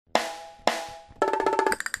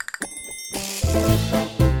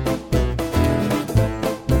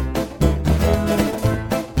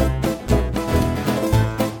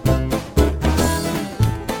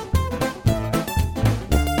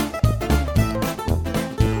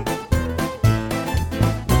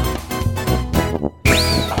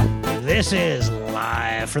This is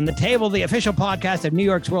live from the table, the official podcast of New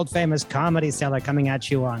York's world-famous Comedy Cellar, coming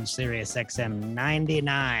at you on Sirius XM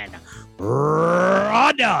 99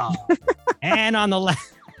 Raw Dog. And on the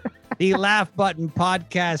Laugh Button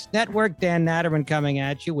Podcast Network, Dan Natterman coming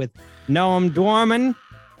at you with Noam Dorman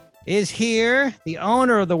is here, the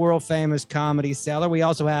owner of the world-famous Comedy Cellar. We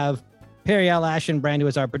also have Periel Ashenbrand, who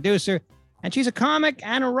is our producer, and she's a comic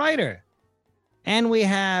and a writer. And we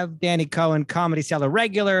have Danny Cohen, Comedy Cellar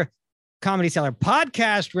regular, Comedy Cellar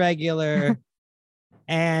podcast regular,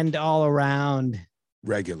 and all around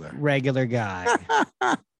regular guy.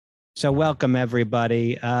 So welcome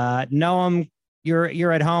everybody. Noam,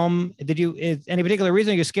 you're at home. Is any particular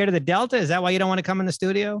reason you're scared of the Delta? Is that why you don't want to come in the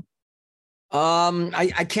studio?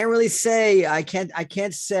 I can't really say. I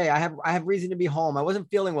can't say. I have reason to be home. I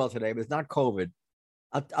wasn't feeling well today, but it's not COVID.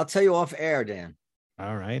 I'll tell you off air, Dan.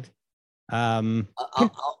 All right.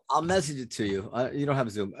 I'll message it to you. You don't have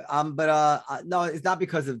Zoom. But no, it's not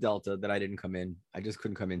because of Delta that I didn't come in. I just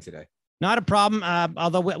couldn't come in today. Not a problem.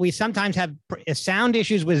 Although we sometimes have sound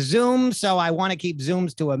issues with Zoom, so I want to keep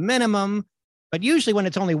Zooms to a minimum. But usually when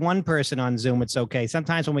it's only one person on Zoom, it's okay.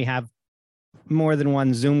 Sometimes when we have more than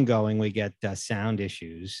one Zoom going, we get sound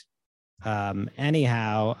issues.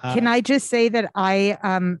 Anyhow, can I just say that I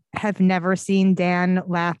have never seen Dan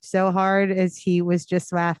laugh so hard as he was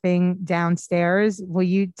just laughing downstairs. Will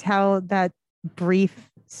you tell that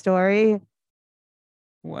brief story?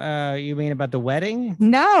 You mean about the wedding?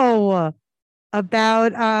 No,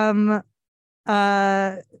 about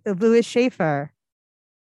Louis Schaefer.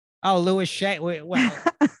 Oh, Louis Schaefer. Well,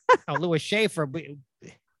 Louis Schaefer. I mean,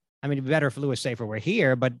 it'd be better if Louis Schaefer were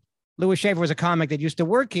here, but Louis Schaefer was a comic that used to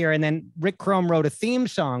work here, and then Rick Chrome wrote a theme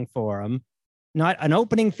song for him, not an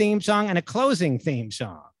opening theme song and a closing theme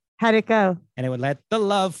song. How'd it go? And it would let the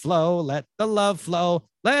love flow, let the love flow.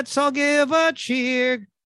 Let's all give a cheer.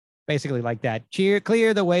 Basically like that. Cheer,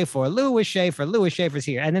 clear the way for Louis Schaefer. Louis Schaefer's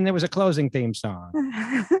here. And then there was a closing theme song.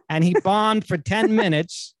 And he bombed for 10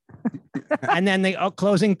 minutes. And then the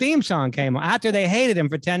closing theme song came on. After they hated him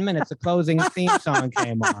for 10 minutes, the closing theme song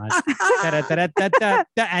came on.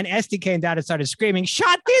 And Esty came down and started screaming,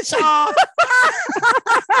 "Shut this off!"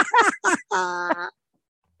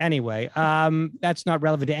 Anyway, that's not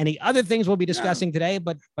relevant to any other things we'll be discussing today,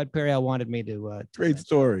 but Periel wanted me to. Great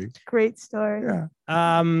story. Great story.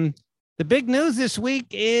 Yeah. The big news this week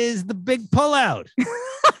is the big pullout.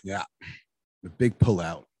 Yeah, the big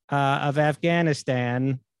pullout of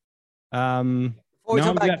Afghanistan. Before we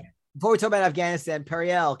talk about Afghanistan,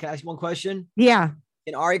 Periel, can I ask you one question? Yeah.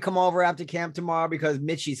 Can Ari come over after camp tomorrow because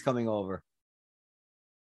Mitchie's coming over?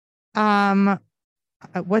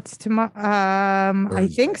 What's tomorrow? I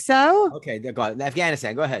think so. Okay, go ahead.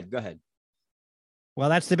 Afghanistan. Go ahead. Well,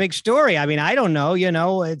 that's the big story. I mean, I don't know. You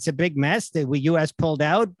know, it's a big mess. The U.S. pulled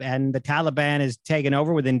out, and the Taliban is taken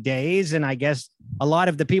over within days. And I guess a lot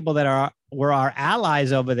of the people that were our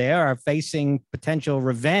allies over there are facing potential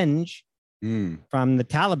revenge from the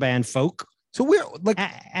Taliban folk. So we're like,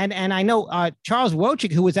 and I know Charles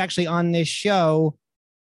Wojcik, who was actually on this show.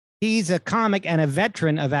 He's a comic and a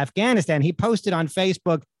veteran of Afghanistan. He posted on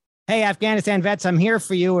Facebook, "Hey, Afghanistan vets, I'm here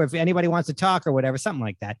for you. Or if anybody wants to talk or whatever," something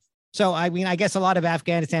like that. So, I mean, I guess a lot of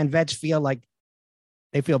Afghanistan vets feel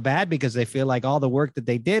bad because they feel like all the work that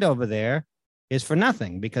they did over there is for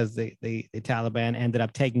nothing because the Taliban ended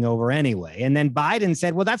up taking over anyway. And then Biden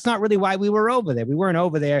said, well, that's not really why we were over there. We weren't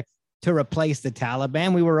over there to replace the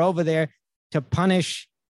Taliban. We were over there to punish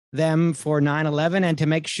them for 9/11 and to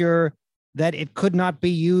make sure that it could not be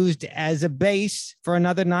used as a base for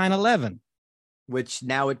another 9/11. Which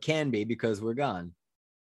now it can be because we're gone.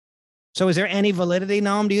 So is there any validity,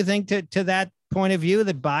 Noam, do you think, to that point of view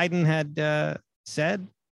that Biden had said?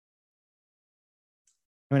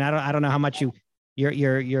 I mean, I don't know how much how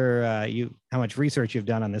much research you've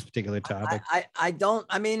done on this particular topic. I don't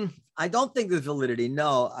think there's validity.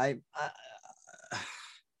 No, I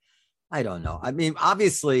don't know. I mean,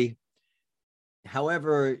 obviously,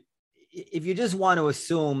 however, if you just want to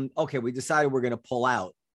assume, okay, we decided we're going to pull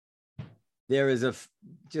out, there is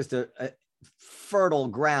just a fertile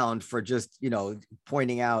ground for just,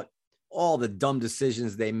 pointing out all the dumb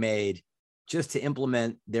decisions they made just to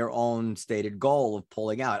implement their own stated goal of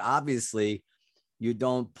pulling out. Obviously, you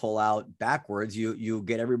don't pull out backwards. You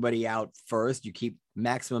get everybody out first. You keep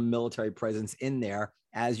maximum military presence in there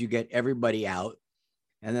as you get everybody out.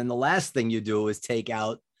 And then the last thing you do is take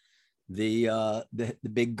out the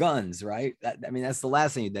big guns, right? That's the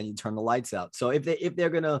last thing. Then you turn the lights out. So if they're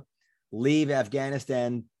going to leave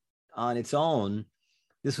Afghanistan on its own,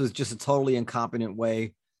 this was just a totally incompetent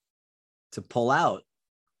way to pull out.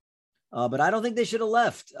 But I don't think they should have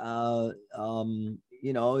left.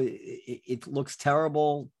 it looks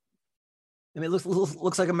terrible. I mean, it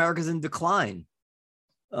looks like America's in decline.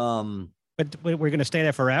 But we're going to stay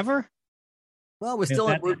there forever. Well, we're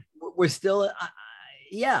still,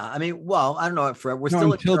 yeah. I mean, well, I don't know. Forever. We're No,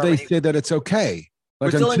 still until in they Germany. say that it's okay. We're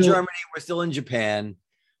Like, still in Germany. We're still in Japan.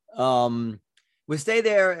 We stay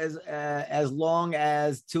there as long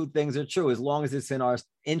as two things are true. As long as it's in our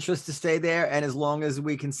interest to stay there, and as long as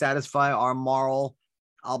we can satisfy our moral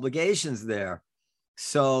obligations there.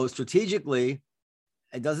 So strategically,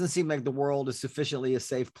 it doesn't seem like the world is sufficiently a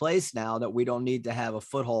safe place now that we don't need to have a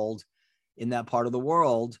foothold in that part of the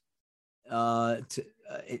world.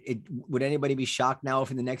 Would anybody be shocked now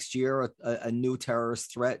if in the next year a new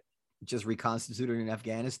terrorist threat just reconstituted in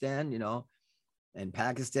Afghanistan, and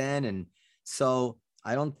Pakistan? And so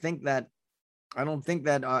I don't think that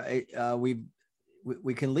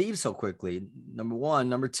we can leave so quickly. Number one.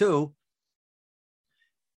 Number two,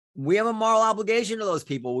 we have a moral obligation to those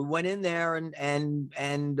people. We went in there and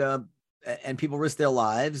people risked their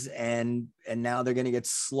lives, and now they're going to get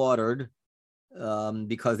slaughtered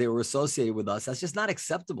because they were associated with us. That's just not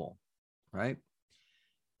acceptable, right?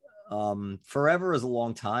 Forever is a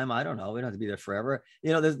long time. I don't know. We don't have to be there forever.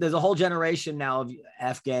 There's a whole generation now of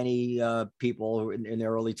Afghani people in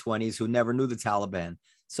their early 20s who never knew the Taliban.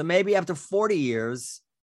 So maybe after 40 years,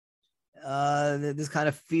 this kind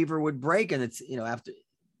of fever would break, and it's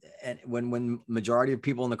when majority of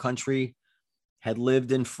people in the country had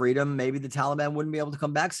lived in freedom, maybe the Taliban wouldn't be able to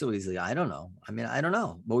come back so easily. I don't know. I mean, I don't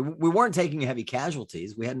know. But we weren't taking heavy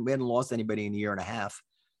casualties. We hadn't lost anybody in a year and a half.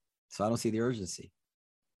 So I don't see the urgency.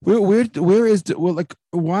 Where is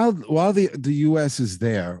while the U.S. is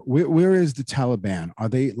there, where is the Taliban? Are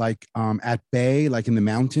they like at bay, like in the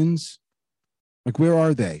mountains? Like, where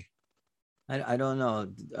are they? I don't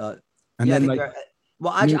know. And then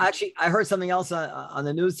actually, I heard something else on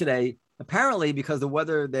the news today. Apparently, because the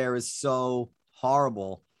weather there is so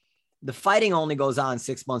horrible, the fighting only goes on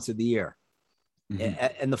 6 months of the year. Mm-hmm.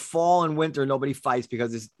 And the fall and winter, nobody fights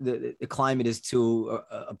because the climate is too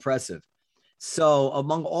oppressive. So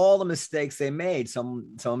among all the mistakes they made,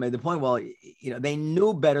 someone made the point, well, they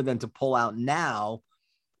knew better than to pull out now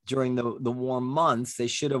during the warm months. They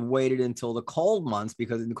should have waited until the cold months,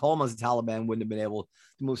 because in the cold months, the Taliban wouldn't have been able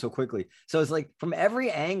to move so quickly. So it's like from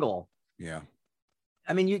every angle. Yeah.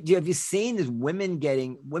 I mean, have you seen these women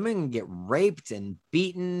get raped and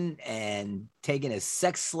beaten and taken as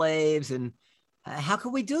sex slaves? And how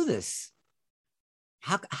could we do this?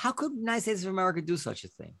 How could the United States of America do such a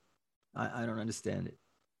thing? I don't understand it.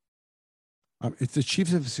 It's the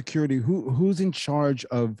chiefs of security. Who's in charge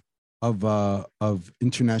of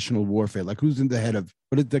international warfare? Like, who's in the head of,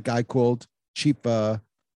 what is the guy called? Chief,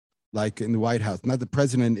 like in the White House. Not the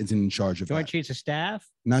president is in charge of Joint that. Chiefs of Staff?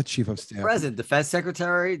 Not chief of staff. President, defense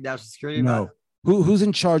secretary, national security. No. Who's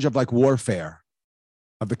in charge of like warfare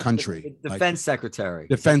of the country? Defense secretary.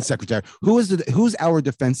 Defense secretary. Who's our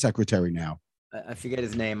defense secretary now? I forget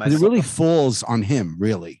his name. It really falls on him,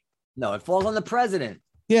 really. No, it falls on the president.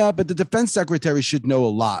 Yeah, but the defense secretary should know a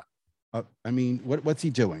lot. I mean, what's he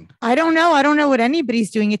doing? I don't know. I don't know what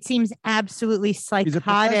anybody's doing. It seems absolutely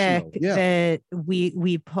psychotic that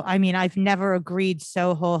I mean, I've never agreed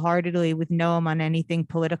so wholeheartedly with Noam on anything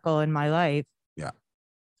political in my life. Yeah.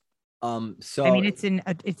 So I mean, it's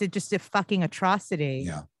just a fucking atrocity.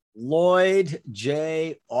 Yeah. Lloyd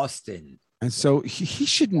J. Austin. And so he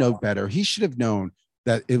should know better. He should have known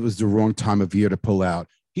that it was the wrong time of year to pull out.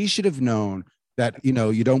 He should have known that,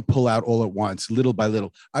 you don't pull out all at once, little by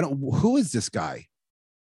little. Who is this guy?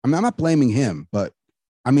 I'm not blaming him, but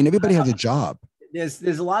I mean, everybody has a job. There's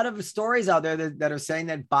a lot of stories out there that are saying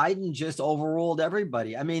that Biden just overruled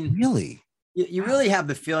everybody. I mean, really? You really have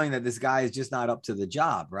the feeling that this guy is just not up to the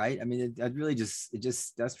job, right? I mean, that's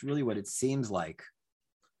really what it seems like.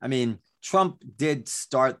 I mean, Trump did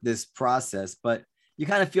start this process, but you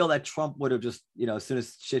kind of feel that Trump would have just, as soon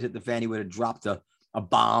as shit hit the fan, he would have dropped a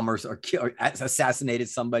bomb or assassinated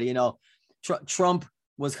somebody. Trump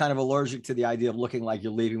was kind of allergic to the idea of looking like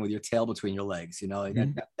you're leaving with your tail between your legs.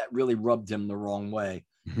 Mm-hmm. that really rubbed him the wrong way.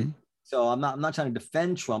 Mm-hmm. So I'm not trying to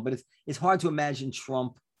defend Trump, but it's hard to imagine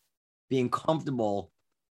Trump being comfortable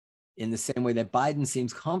in the same way that Biden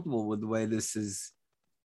seems comfortable with the way this is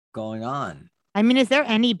going on. I mean, is there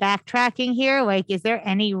any backtracking here? Like, is there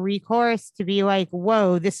any recourse to be like,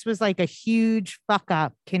 whoa, this was like a huge fuck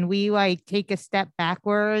up? Can we like take a step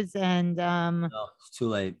backwards? And no, it's too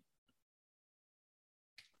late.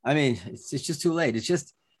 I mean, it's just too late. It's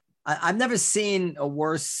just, I've never seen a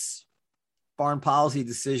worse foreign policy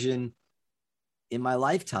decision in my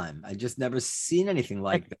lifetime. I just never seen anything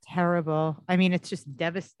like that. Terrible. I mean, it's just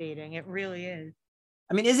devastating. It really is.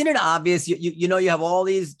 I mean, isn't it obvious? You know, you have all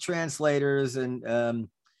these translators and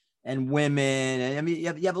women, and I mean, you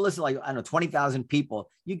have a list of like, I don't know, 20,000 people.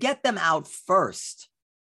 You get them out first.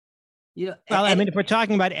 You know, well, I mean, if we're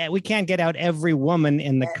talking about, we can't get out every woman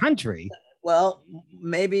in the country. Well,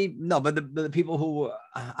 maybe no, but the people who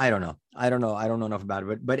I don't know enough about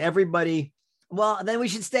it, but everybody. Well, then we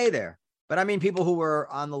should stay there. But I mean, people who were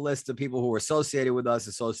on the list of people who were associated with us,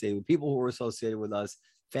 associated with people who were associated with us,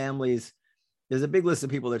 families. There's a big list of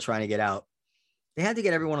people they're trying to get out. They had to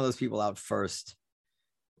get every one of those people out first.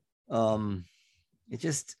 But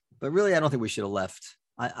really, I don't think we should have left.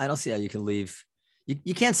 I don't see how you can leave.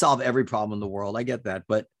 You can't solve every problem in the world. I get that,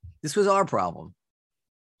 but this was our problem.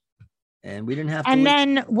 And we didn't have to. And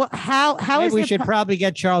then how Maybe is we should probably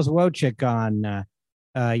get Charles Wojcik on,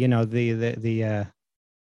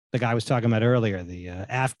 the guy I was talking about earlier, the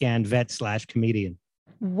Afghan vet / comedian.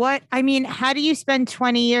 How do you spend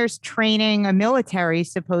 20 years training a military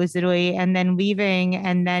supposedly and then leaving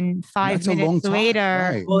and then 5 minutes later?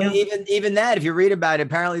 Right. Well, even that, if you read about it,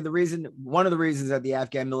 apparently one of the reasons that the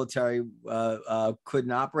Afghan military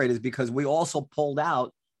couldn't operate is because we also pulled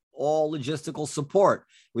out all logistical support.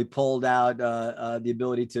 We pulled out the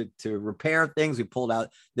ability to repair things. We pulled out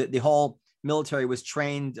the whole military was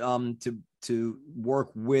trained to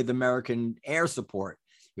work with American air support.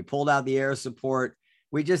 We pulled out the air support.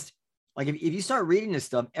 We just like if you start reading this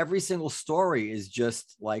stuff, every single story is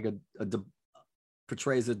just like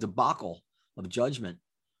portrays a debacle of judgment.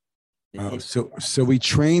 So we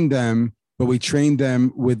trained them, but we trained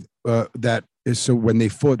them with that. So when they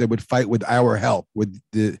fought, they would fight with our help, with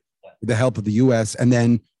the help of the U.S. And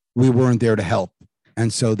then we weren't there to help,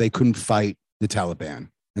 and so they couldn't fight the Taliban.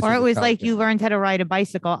 And or so it was like Taliban. you learned how to ride a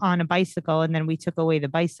bicycle on a bicycle, and then we took away the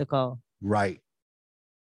bicycle. Right.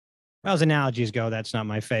 Well, as analogies go, that's not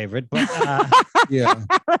my favorite, but Yeah.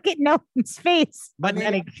 Look at Nolan's face. but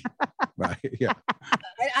any, Right. Yeah.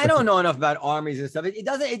 I don't know enough about armies and stuff.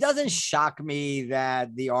 It doesn't shock me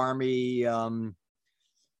that the army.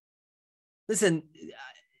 Listen,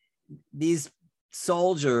 these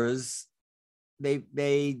soldiers,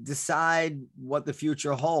 they decide what the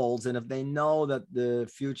future holds, and if they know that the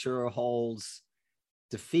future holds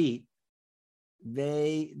defeat,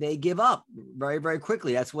 they give up very, very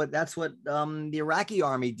quickly. That's what the Iraqi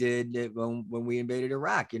army did when we invaded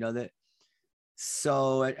Iraq. You know that.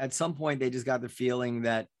 So at some point, they just got the feeling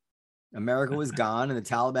that America was gone and the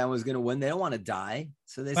Taliban was going to win. They don't want to die,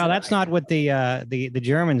 so they. well, that's not what the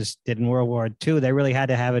Germans did in World War II. They really had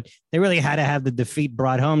to have it. They really had to have the defeat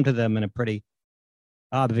brought home to them in a pretty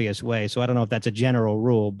obvious way. So I don't know if that's a general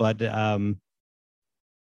rule, but in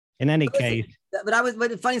any case. But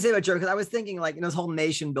the funny thing about Germany, because I was thinking like in this whole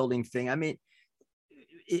nation building thing. I mean,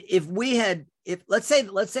 if let's say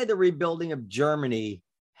the rebuilding of Germany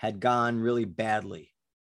had gone really badly,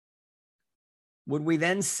 would we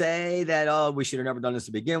then say that, we should have never done this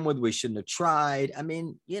to begin with? We shouldn't have tried. I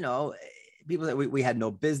mean, people that we had no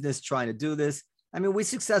business trying to do this. I mean, we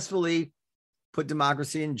successfully put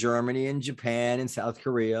democracy in Germany and Japan and South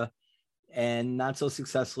Korea, and not so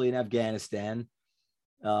successfully in Afghanistan.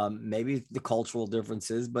 Maybe the cultural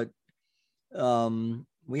differences, but we're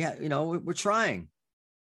trying.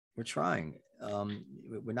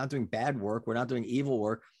 We're not doing bad work. We're not doing evil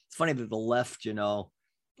work. It's funny that the left,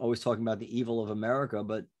 always talking about the evil of America,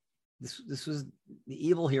 but this was the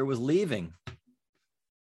evil here was leaving.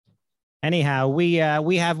 Anyhow, we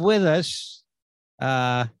have with us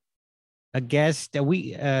a guest.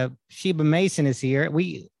 Sheba Mason is here.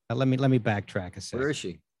 Let me backtrack a second. Where is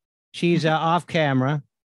she? She's off camera,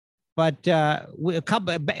 but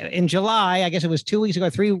in July, I guess it was 2 weeks ago,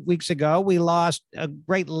 3 weeks ago, we lost a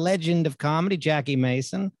great legend of comedy, Jackie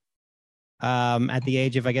Mason, at the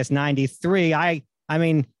age of, I guess, 93. I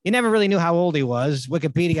mean, you never really knew how old he was.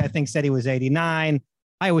 Wikipedia, I think, said he was 89.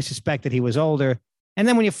 I always suspected he was older. And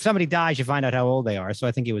then when somebody dies, you find out how old they are. So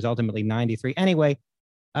I think he was ultimately 93. Anyway,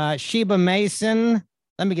 Sheba Mason,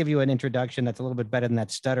 let me give you an introduction that's a little bit better than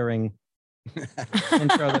that stuttering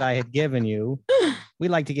intro that I had given you. We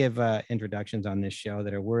like to give introductions on this show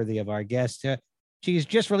that are worthy of our guest. She's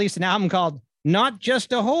just released an album called Not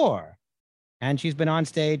Just a Whore. And she's been on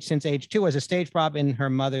stage since age 2 as a stage prop in her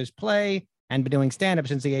mother's play and been doing stand-up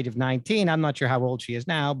since the age of 19. I'm not sure how old she is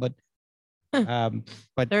now, but since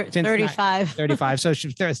 35. 35. So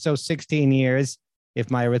she's 16 years,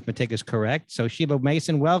 if my arithmetic is correct. So Sheba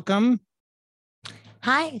Mason, welcome.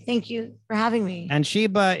 Hi, thank you for having me. And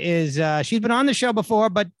Sheba is, she's been on the show before,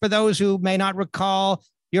 but for those who may not recall,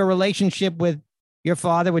 your relationship with your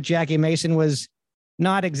father, with Jackie Mason, was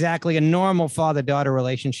not exactly a normal father-daughter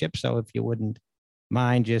relationship. So if you wouldn't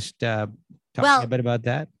mind just Talk to me a bit about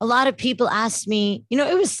that. A lot of people asked me,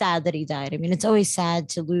 it was sad that he died. I mean, it's always sad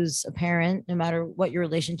to lose a parent, no matter what your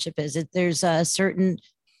relationship is. There's a certain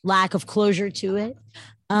lack of closure to it.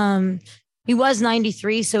 He was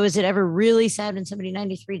 93. So is it ever really sad when somebody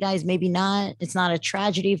 93 dies? Maybe not. It's not a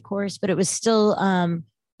tragedy, of course, but it was still,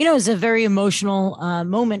 it was a very emotional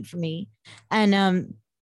moment for me. And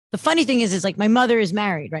the funny thing is like my mother is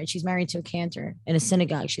married, right? She's married to a cantor in a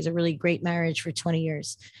synagogue. She's a really great marriage for 20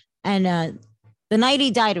 years. And the night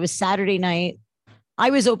he died, it was Saturday night. I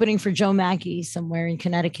was opening for Joe Mackey somewhere in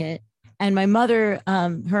Connecticut. And my mother,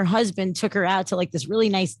 her husband took her out to like this really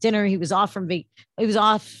nice dinner. He was off from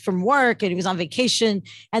work and he was on vacation.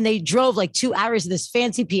 And they drove like 2 hours to this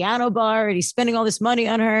fancy piano bar and he's spending all this money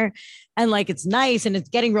on her. And like, it's nice and it's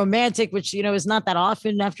getting romantic, which, is not that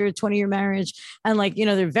often after a 20-year marriage. And like,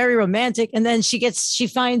 they're very romantic. And then she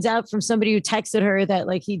finds out from somebody who texted her that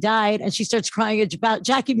like he died and she starts crying about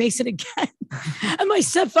Jackie Mason again. And my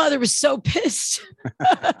stepfather was so pissed.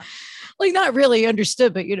 Like not really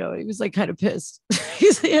understood, but he was like kind of pissed.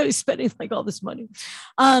 He's spending like all this money.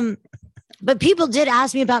 But people did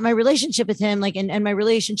ask me about my relationship with him, like, and my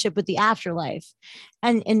relationship with the afterlife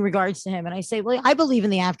and in regards to him. And I say, well, I believe in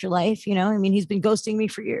the afterlife. I mean, he's been ghosting me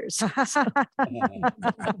for years.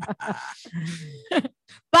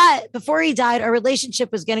 But before he died, our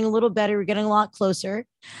relationship was getting a little better. We're getting a lot closer.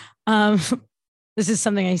 This is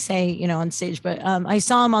something I say, on stage, but I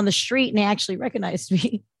saw him on the street and he actually recognized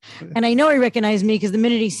me. And I know he recognized me because the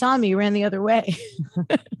minute he saw me, he ran the other way.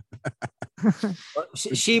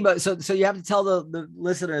 Sheba, so you have to tell the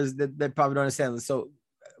listeners that probably don't understand. So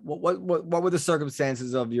what were the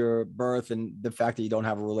circumstances of your birth and the fact that you didn't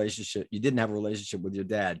have a relationship with your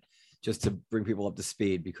dad, just to bring people up to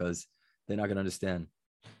speed because they're not going to understand.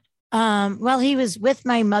 Well, he was with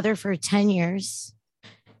my mother for 10 years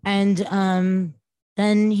and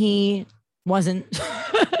then he wasn't.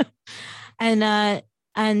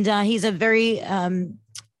 and he's a very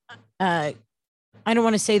I don't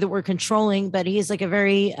want to say that we're controlling, but he's like a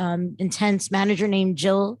very intense manager named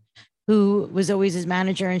Jill, who was always his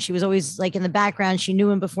manager. And she was always like in the background. She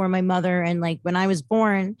knew him before my mother. And like when I was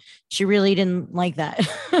born, she really didn't like that.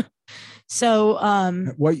 So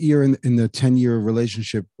what year in the 10-year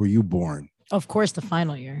relationship were you born? Of course, the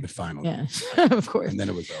final year. The final year. Of course. And then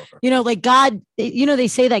it was over. Like God, they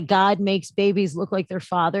say that God makes babies look like their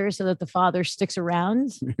father so that the father sticks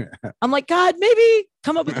around. I'm like, God, maybe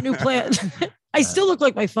come up with a new plan. I still look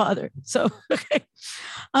like my father. So, okay.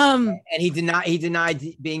 And he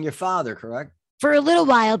denied being your father, correct? For a little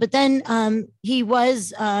while, but then he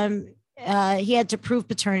had to prove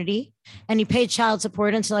paternity and he paid child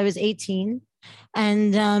support until I was 18.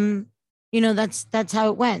 And, that's how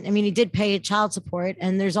it went. I mean, he did pay child support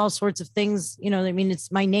and there's all sorts of things, I mean,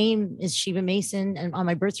 my name is Sheba Mason and on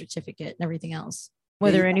my birth certificate and everything else,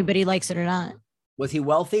 whether anybody likes it or not. Was he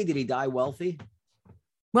wealthy? Did he die wealthy?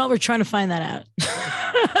 Well, we're trying to find that out.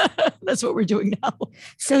 That's what we're doing now.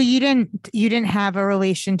 So you didn't have a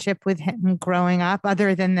relationship with him growing up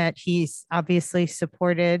other than that he's obviously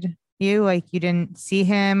supported you? Like you didn't see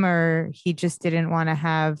him or he just didn't want to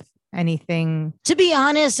have anything? To be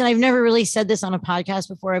honest, and I've never really said this on a podcast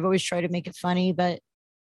before, I've always tried to make it funny, but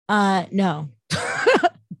no,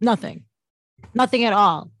 nothing at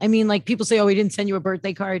all. I mean, like people say, oh, he didn't send you a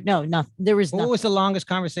birthday card. No, nothing. There was nothing. What was the longest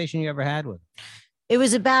conversation you ever had with him? It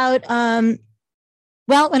was about,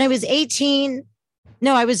 well, when I was 18,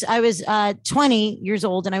 no, I was 20 years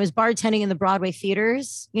old and I was bartending in the Broadway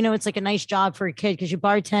theaters. It's like a nice job for a kid because you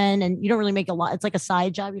bartend and you don't really make a lot. It's like a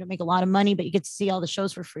side job. You don't make a lot of money, but you get to see all the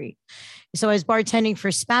shows for free. So I was bartending for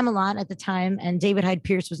Spamalot at the time and David Hyde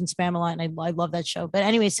Pierce was in Spamalot and I love that show. But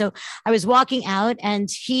anyway, so I was walking out and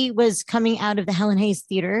he was coming out of the Helen Hayes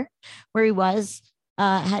Theater where he was.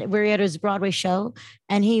 Where he had his Broadway show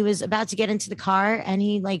and he was about to get into the car and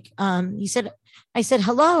he I said,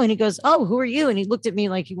 hello. And he goes, oh, who are you? And he looked at me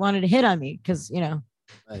like he wanted to hit on me because,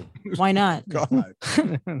 right. Why not?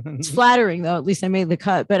 It's flattering though. At least I made the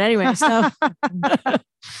cut. But anyway, so,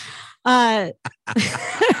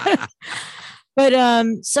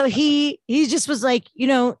 so he just was like,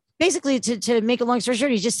 basically to make a long story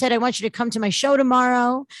short, he just said, I want you to come to my show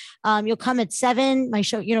tomorrow. You'll come at 7. My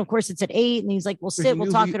show, of course it's at 8. And he's like, we'll sit,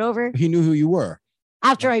 we'll talk it over. He knew who you were.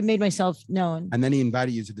 After I made myself known. And then he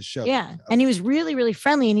invited you to the show. Yeah. And he was really, really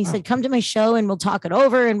friendly. And he said, come to my show and we'll talk it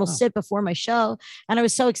over and we'll sit before my show. And I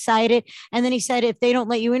was so excited. And then he said, if they don't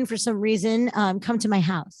let you in for some reason, come to my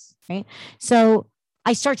house. Right. So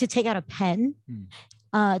I start to take out a pen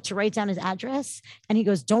to write down his address. And he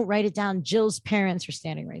goes, don't write it down. Jill's parents are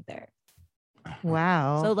standing right there.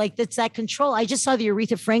 Wow. So like, that's that control. I just saw the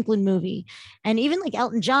Aretha Franklin movie and even like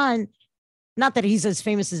Elton John, not that he's as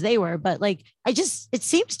famous as they were, but like, it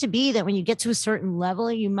seems to be that when you get to a certain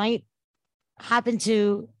level, you might happen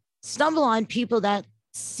to stumble on people that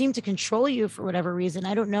seem to control you for whatever reason.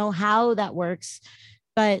 I don't know how that works,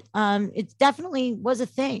 but it definitely was a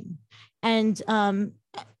thing. And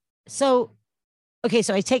so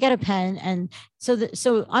I take out a pen, and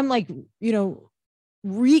so I'm like,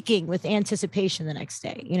 reeking with anticipation the next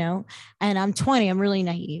day, and I'm 20, I'm really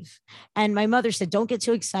naive. And my mother said, don't get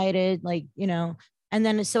too excited. Like, and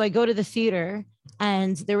then, so I go to the theater,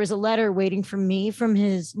 and there was a letter waiting for me from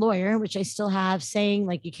his lawyer, which I still have, saying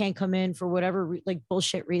like, you can't come in for whatever like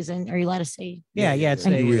bullshit reason. Are you allowed to say? Yeah. It's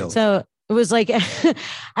real. So it was like,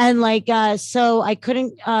 and like, so I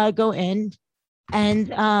couldn't go in. And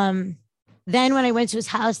then when I went to his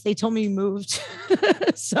house, they told me he moved.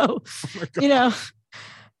 So,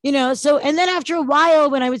 so, and then after a while,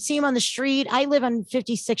 when I would see him on the street, I live on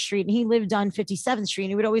 56th Street and he lived on 57th Street,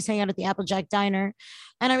 and he would always hang out at the Applejack Diner.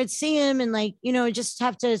 And I would see him and like, just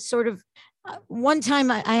have to sort of, one time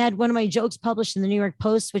I had one of my jokes published in the New York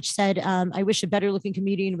Post, which said, I wish a better looking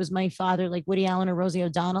comedian was my father, like Woody Allen or Rosie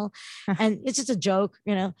O'Donnell. And it's just a joke,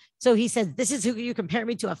 So he said, this is who you compare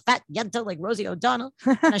me to, a fat yenta like Rosie O'Donnell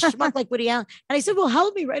and a schmuck like Woody Allen. And I said, well,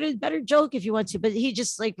 help me write a better joke if you want to. But he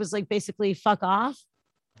just like, was like, basically fuck off.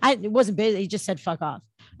 It wasn't big. He just said, fuck off.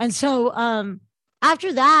 And so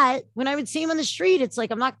after that, when I would see him on the street, it's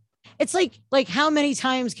like, it's like how many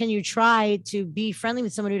times can you try to be friendly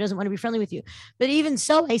with someone who doesn't want to be friendly with you? But even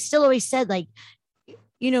so, I still always said, like,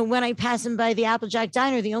 when I pass him by the Applejack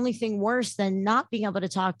Diner, the only thing worse than not being able to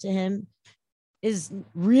talk to him is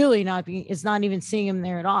really not even seeing him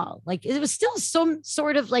there at all. Like, it was still some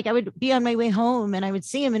sort of like, I would be on my way home and I would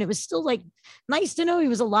see him, and it was still like nice to know he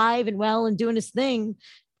was alive and well and doing his thing.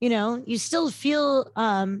 You still feel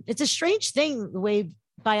it's a strange thing the way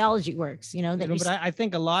biology works, but I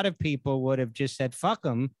think a lot of people would have just said fuck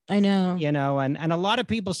him. I know, and a lot of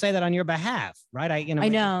people say that on your behalf, right? I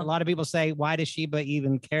know a lot of people say, why does Sheba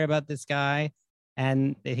even care about this guy,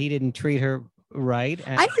 and that he didn't treat her right.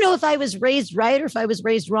 And I don't know if I was raised right or if I was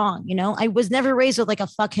raised wrong. I was never raised with like a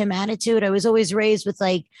fuck him attitude. I was always raised with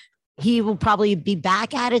like, he will probably be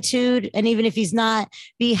back attitude. And even if he's not,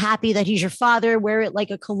 be happy that he's your father, wear it like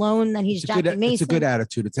a cologne that he's Jackie Mason. It's a good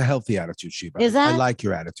attitude. It's a healthy attitude, Sheba. Is that? I like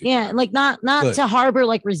your attitude. Yeah. Like not to harbor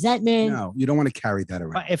like resentment. No, you don't want to carry that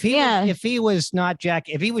around. If he was not Jack,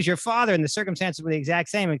 if he was your father and the circumstances were the exact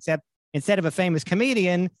same, except instead of a famous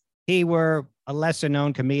comedian, he were a lesser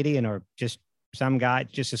known comedian or just some guy,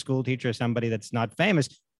 just a school teacher or somebody that's not famous.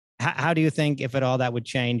 How do you think, if at all, that would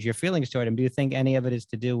change your feelings toward him? Do you think any of it is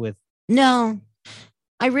to do with? No,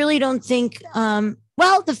 I really don't think.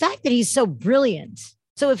 Well, the fact that he's so brilliant.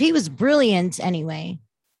 So if he was brilliant anyway,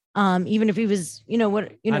 even if he was,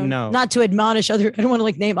 not to admonish other, I don't want to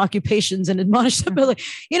like name occupations and admonish them, but like,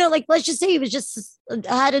 let's just say he was just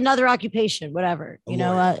had another occupation, whatever,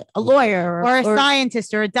 a lawyer or a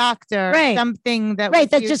scientist or a doctor, right? Something that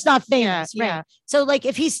that's just not famous, right? Yeah. So like,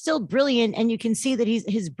 if he's still brilliant and you can see that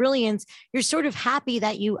his brilliance, you're sort of happy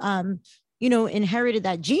that you inherited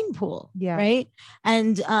that gene pool, right?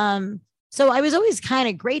 And so I was always kind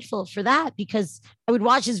of grateful for that, because I would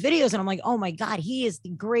watch his videos and I'm like, oh my God, he is the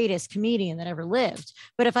greatest comedian that ever lived.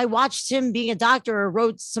 But if I watched him being a doctor or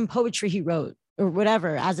wrote some poetry he wrote or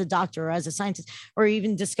whatever as a doctor or as a scientist, or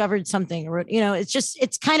even discovered something, or,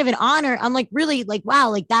 it's kind of an honor. I'm like, really like, wow,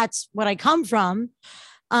 like that's what I come from.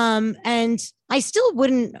 And I still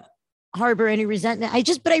wouldn't harbor any resentment.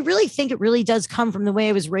 But I really think it really does come from the way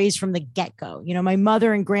I was raised from the get-go. My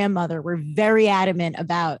mother and grandmother were very adamant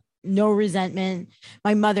about no resentment.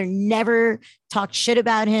 My mother never talked shit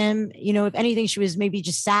about him. If anything, she was maybe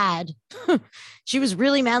just sad. She was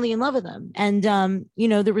really madly in love with him. And,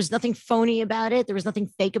 there was nothing phony about it. There was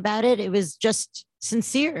nothing fake about it. It was just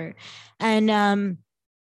sincere. And,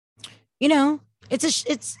 it's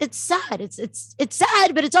sad. It's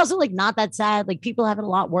sad, but it's also like not that sad. Like, people have it a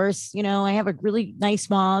lot worse. I have a really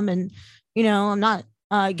nice mom, and, I'm not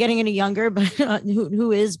getting any younger, but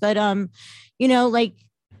who is, but,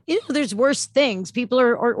 there's worse things. People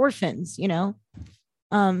are orphans,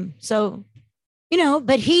 so,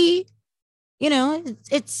 but he,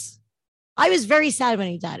 I was very sad when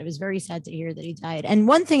he died. I was very sad to hear that he died. And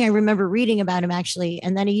one thing I remember reading about him, actually,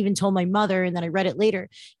 and then he even told my mother, and then I read it later,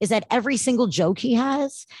 is that every single joke he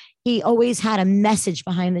has, he always had a message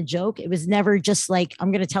behind the joke. It was never just like,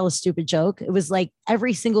 I'm going to tell a stupid joke. It was like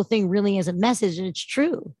every single thing really has a message, and it's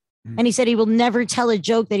true. Mm-hmm. And he said he will never tell a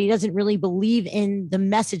joke that he doesn't really believe in the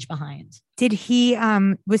message behind. Did he,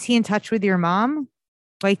 was he in touch with your mom?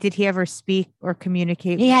 Like, did he ever speak or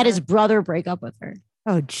communicate? He had his brother break up with her.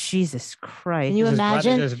 Oh, Jesus Christ. Can you Does his brother-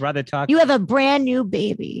 imagine? Does his brother talk? You have a brand new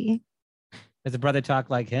baby. Does the brother talk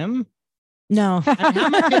like him? No. How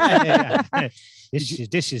much?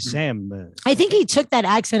 This is Sam. I think he took that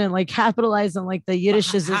accent and like capitalized on like the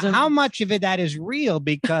Yiddishism. How much of it that is real?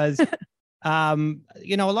 Because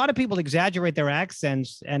you know, a lot of people exaggerate their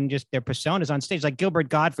accents and just their personas on stage. Like Gilbert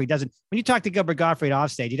Gottfried doesn't. When you talk to Gilbert Gottfried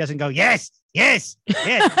off stage, he doesn't go yes, yes,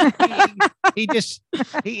 yes.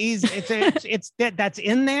 It's that's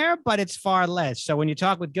in there, but it's far less. So when you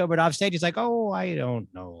talk with Gilbert off stage, he's like, oh, I don't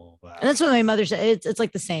know. And that's what my mother said. It's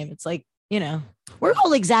like the same. It's like, you know, we're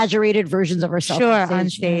all exaggerated versions of ourselves. Sure, on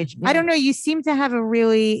stage. Yeah. I don't know. You seem to have a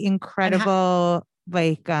really incredible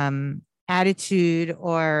attitude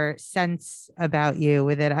or sense about you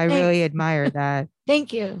with it. I really admire that.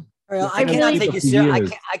 Thank you. Ariel, I I've cannot seen take her you for seriously.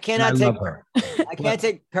 years, I cannot and I take love her. I can't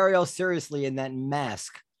take Periel seriously in that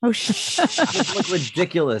mask. Oh, It just looks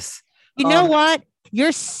ridiculous. You know what?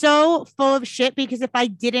 You're so full of shit because if I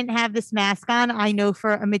didn't have this mask on, I know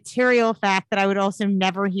for a material fact that I would also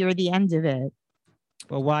never hear the end of it.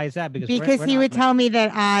 Well, why is that? Because He would tell me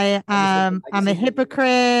that I'm a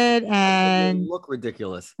hypocrite and look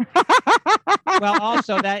ridiculous. Well,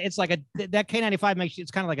 also that it's like that K95 makes you,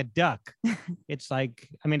 it's kind of like a duck. It's like,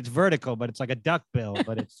 I mean, it's vertical, but it's like a duck bill,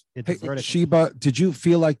 but it's Hey, vertical. Sheba, did you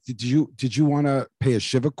feel like did you want to pay a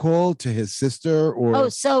Shiva call to his sister or? Oh,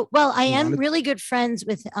 so well, I You am wanted- really good friends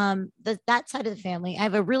with that side of the family. I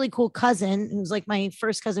have a really cool cousin who's like my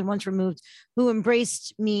first cousin once removed, who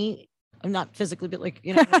embraced me. I'm not physically, but like,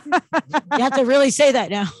 you know, you have to really say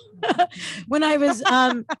that now. when I was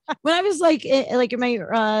like in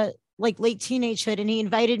my like late teenagehood, and he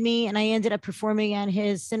invited me, and I ended up performing at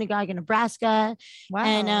his synagogue in Nebraska. wow.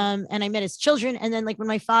 And I met his children. And then like when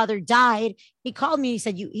my father died, he called me.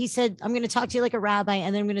 He said, I'm going to talk to you like a rabbi,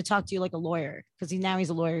 and then I'm going to talk to you like a lawyer, because he's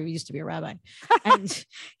a lawyer. He used to be a rabbi. And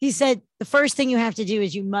he said, the first thing you have to do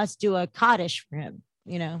is you must do a Kaddish for him.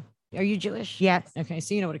 You know, are you Jewish? Yes. Okay,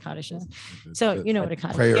 so you know what a Kaddish is. So you know what a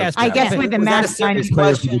Kaddish Prayer. is. Yes, I guess with the Was that a mask on, serious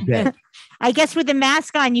Prayer for the question? dead. I guess with the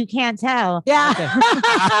mask on, you can't tell. Yeah.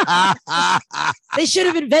 They should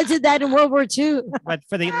have invented that in World War II. But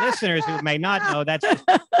for the listeners who may not know,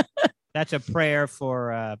 that's a prayer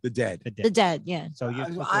for The dead. the dead. The dead, yeah. So you.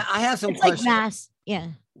 I have some It's like questions. mass. Yeah.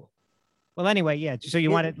 Well, anyway, yeah. So you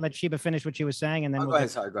want to let Sheba finish what she was saying, and then Oh, we'll go ahead.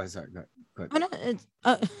 get- Sorry. Go ahead. Oh, no, it's,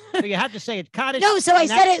 so you have to say it's Kaddish. no, so I and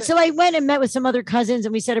said that's it. So I went and met with some other cousins,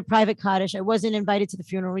 and we said a private Kaddish. I wasn't invited to the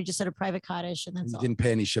funeral. We just said a private Kaddish, and that's You all. didn't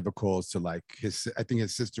pay any Shiva calls to like his. I think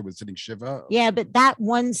his sister was sitting Shiva. Yeah, but that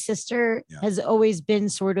one sister Yeah. has always been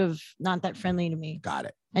sort of not that friendly to me. Got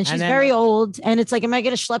it. And she's then- very old. And it's like, am I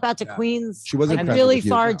going to schlep out to Yeah. Queens? She wasn't like friendly really with you,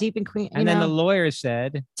 far no. deep in Queens. And then the lawyer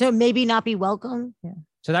said. to maybe not be welcome. Yeah.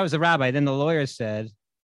 So that was the rabbi. Then the lawyer said.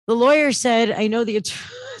 The lawyer said, I know the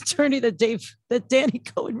attorney that Danny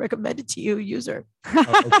Cohen recommended to you, use her.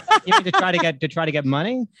 You mean to try to get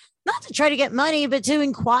money? Not to try to get money, but to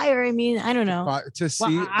inquire. I mean, I don't know. To see.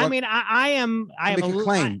 Well, I mean, I am make a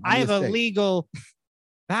claim I on have the a estate. legal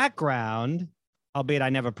background, albeit I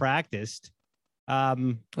never practiced. Well,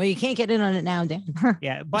 you can't get in on it now, Dan.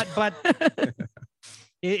 Yeah, but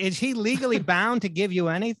is he legally bound to give you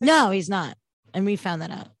anything? No, he's not. And we found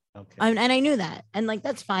that out. Okay. And I knew that. And like,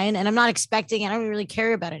 that's fine. And I'm not expecting, I don't really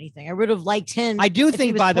care about anything. I would have liked him. I do if he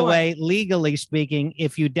think, was by the poor. way, legally speaking,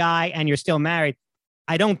 if you die and you're still married,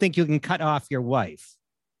 I don't think you can cut off your wife.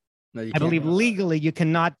 No, you I believe can't. legally you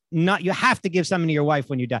cannot you have to give something to your wife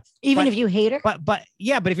when you die. Even but- if you hate her. But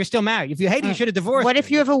if you're still married, if you hate her, you should have divorced. What her.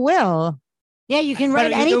 if you have a will? Yeah, you can But write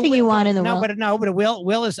the anything you want in the will. But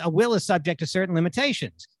a will is subject to certain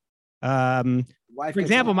limitations. Wife For gets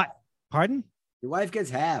example, half. pardon? Your wife gets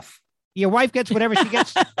half. Your wife gets whatever she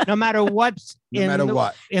gets, no matter what's No matter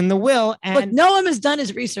what. in the will. Look, And Noam has done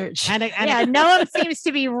his research. Yeah, Noam seems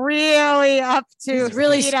to be really up to He's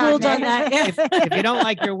really speed schooled on it. that. Yeah. if you don't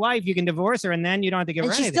like your wife, you can divorce her, and then you don't have to give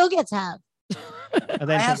And her she anything. still gets half. And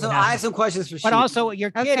then I have she- some questions for But Sheila. also, your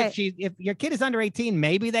kid, Okay. if your kid is under 18,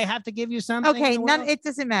 maybe they have to give you something. in Okay, the none. will? It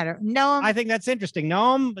doesn't matter. Noam. I think that's interesting.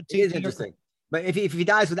 No, it is interesting. But if he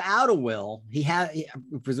dies without a will, I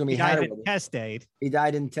presume he He had died a in will. testate. He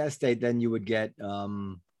died in testate, then you would get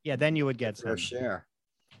Yeah, then you would get fair some. share.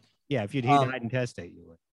 Yeah, if he Um, died in testate, you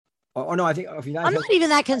would. Oh no, I think if he dies, I'm not even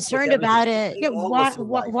that concerned about it. Yeah, almost a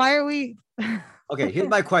wife. why are we? Okay, here's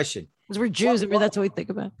my question. Because we're Jews, and that's what we think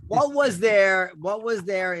about. What was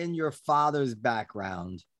there in your father's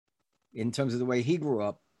background in terms of the way he grew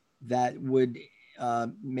up that would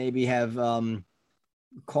maybe have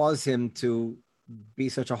caused him to be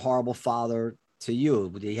such a horrible father to you?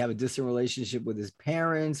 Did he have a distant relationship with his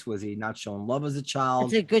parents? Was he not showing love as a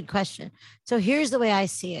child? That's a good question. So here's the way I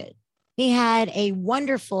see it. He had a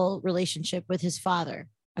wonderful relationship with his father.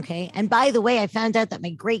 Okay. And by the way, I found out that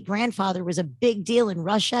my great grandfather was a big deal in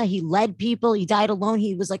Russia. He led people. He died alone.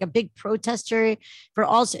 He was like a big protester for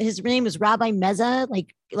all. His name was Rabbi Meza.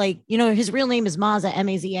 His real name is Maza,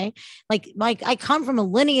 M-A-Z-A. Like I come from a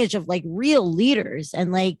lineage of like real leaders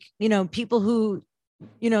and people who,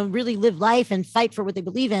 really live life and fight for what they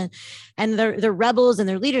believe in, and they're rebels and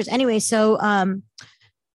they're leaders. Anyway, so,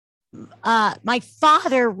 my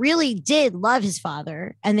father really did love his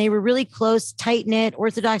father, and they were really close, tight knit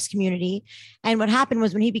Orthodox community. And what happened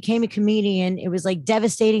was when he became a comedian, it was like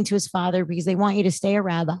devastating to his father because they want you to stay a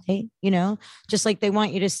rabbi, just like they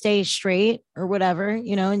want you to stay straight or whatever,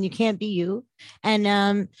 and you can't be you.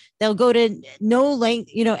 And they'll go to no length,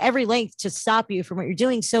 every length to stop you from what you're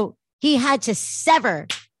doing. So he had to sever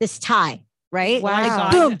this tie, right?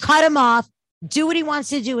 Wow. Boom, cut him off. Do what he wants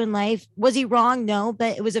to do in life. Was he wrong? No,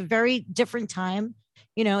 but it was a very different time.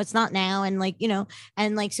 It's not now. And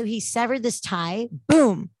so he severed this tie.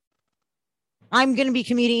 Boom. I'm going to be a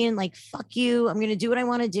comedian. Like, fuck you. I'm going to do what I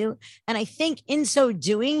want to do. And I think in so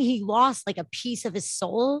doing, he lost like a piece of his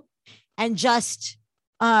soul and just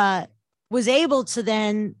was able to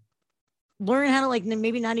then learn how to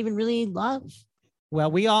maybe not even really love.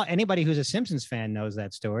 Well, anybody who's a Simpsons fan knows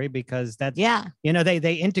that story because that's,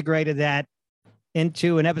 they integrated that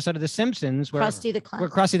into an episode of The Simpsons where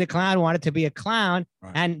Krusty the Clown wanted to be a clown,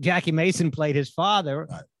 right, and Jackie Mason played his father.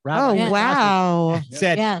 Right. Wow.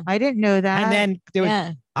 Said, I didn't know that. And then there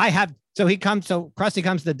was, so Krusty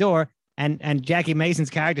comes to the door and Jackie Mason's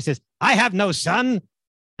character says, I have no son.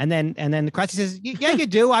 And then Krusty says, yeah, you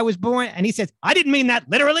do. I was born. And he says, I didn't mean that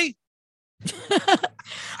literally.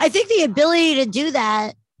 I think the ability to do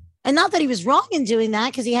that, and not that he was wrong in doing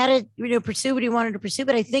that because he had to, pursue what he wanted to pursue.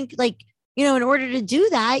 But I think in order to do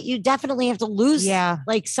that, you definitely have to lose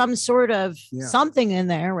some sort of something in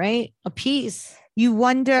there, right? A piece. You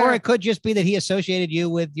wonder, or it could just be that he associated you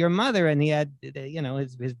with your mother, and he had,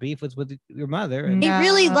 his beef was with your mother. And he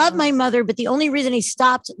really loved my mother, but the only reason he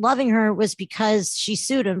stopped loving her was because she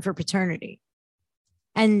sued him for paternity.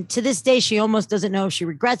 And to this day, she almost doesn't know if she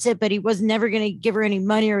regrets it, but he was never going to give her any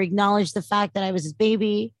money or acknowledge the fact that I was his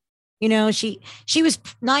baby. She was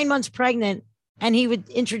 9 months pregnant. And he would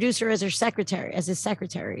introduce her as his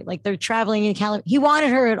secretary. Like they're traveling in California. He wanted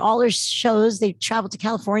her at all her shows. They traveled to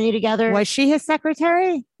California together. Was she his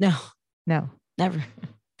secretary? No, never.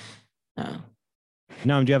 No.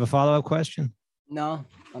 No, do you have a follow-up question? No.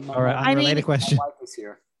 All right, unrelated question. My wife is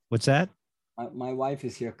here. What's that? My wife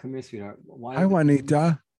is here. Come here, sweetheart. Hi,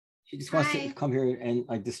 Juanita. She just wants to come here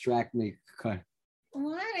and distract me. Okay.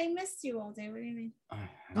 What? I missed you all day. What do you mean?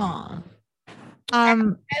 Aw. I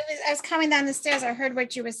was coming down the stairs. I heard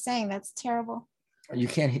what you were saying. That's terrible. You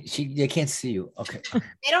can't. They can't see you. Okay.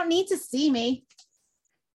 They don't need to see me.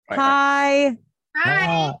 Hi.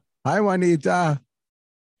 Hi. Hi, Juanita.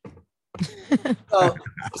 So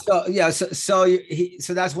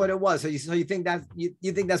that's what it was. So you think that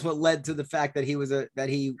you think that's what led to the fact that he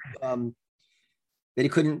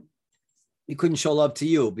couldn't show love to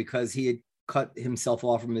you because he had cut himself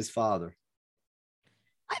off from his father.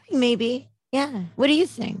 I think maybe. Yeah. What do you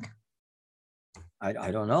think?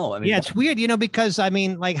 I don't know. I mean, it's weird, because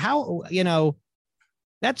how,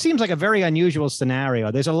 that seems like a very unusual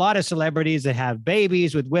scenario. There's a lot of celebrities that have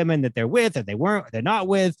babies with women that they're with, or they're not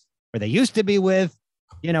with, or they used to be with.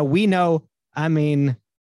 We know, I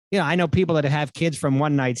know people that have kids from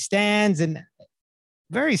one night stands, and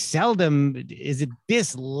very seldom is it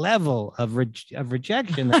this level of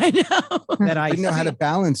rejection. I know. That I didn't know how to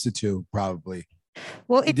balance the two, probably.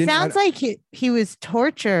 Well, it sounds like he was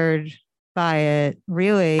tortured by it.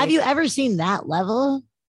 Really? Have you ever seen that level?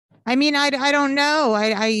 I don't know.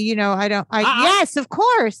 Yes, of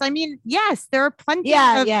course. Yes, there are plenty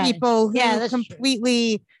of people who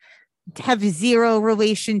completely have zero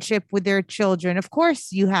relationship with their children. Of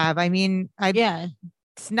course you have. It's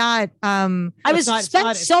not. I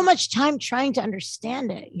spent so much time trying to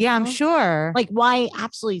understand it. Yeah, I'm sure. Like why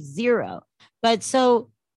absolutely zero. But so,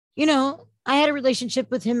 I had a relationship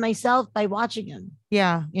with him myself by watching him.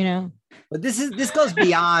 Yeah. But this goes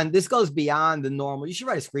beyond the normal. You should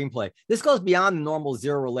write a screenplay. This goes beyond the normal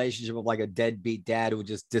zero relationship of like a deadbeat dad who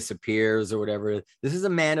just disappears or whatever. This is a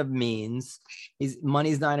man of means.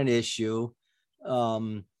 Money's not an issue.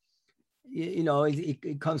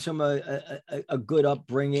 He comes from a good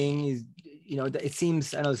upbringing. It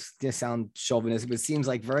seems, I know it's gonna sound chauvinistic, but it seems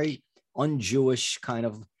like very un-Jewish kind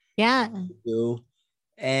of. Yeah.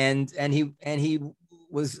 And he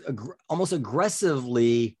was almost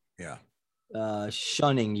aggressively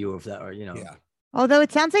shunning you, if that, or Yeah. Although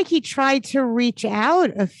it sounds like he tried to reach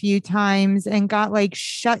out a few times and got like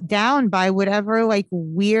shut down by whatever like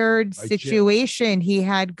weird By jail. situation he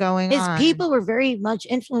had going His on. people were very much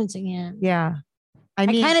influencing him. Yeah. I I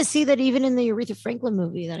mean, kind of see that even in the Aretha Franklin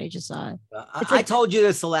movie that I just saw. I told you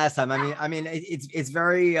this the last time. I mean, it's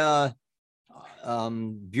very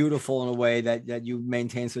beautiful in a way that you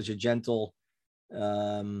maintain such a gentle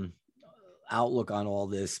outlook on all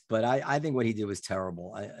this. But I think what he did was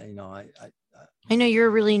terrible. I know you're a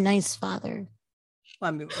really nice father. I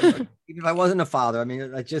mean, even if I wasn't a father, I mean,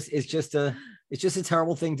 it's just a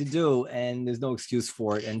terrible thing to do, and there's no excuse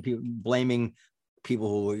for it. And people blaming people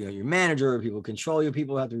who, your manager, or people who control you,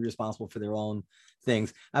 people have to be responsible for their own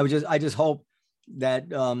things. I just hope that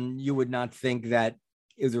you would not think that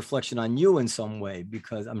it was a reflection on you in some way,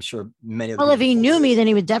 because I'm sure many of Well, if he knew me, then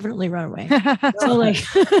he would definitely run away. So like,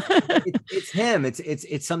 it's him.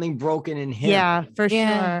 It's something broken in him. yeah, for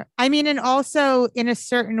sure. I mean, and also in a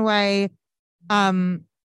certain way, I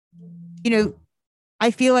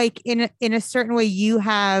feel like in a certain way, you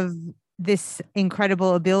have this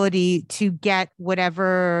incredible ability to get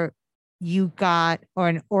whatever you got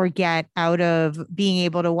or get out of being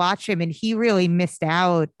able to watch him. And he really missed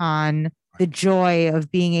out on the joy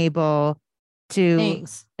of being able to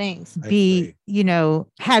thanks. be,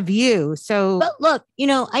 have you. So, but look,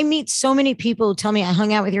 I meet so many people who tell me I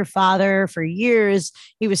hung out with your father for years.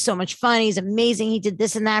 He was so much fun. He's amazing. He did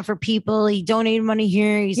this and that for people. He donated money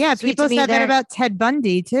here. He's people said that about Ted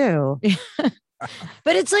Bundy too.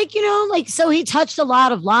 But it's like, so he touched a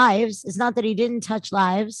lot of lives. It's not that he didn't touch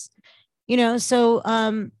lives, so,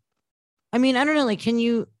 I mean, I don't know, like, can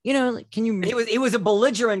you? He was a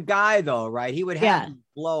belligerent guy though, right? He would have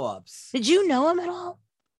blow-ups. Did you know him at all?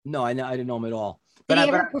 No, I didn't know him at all. Did he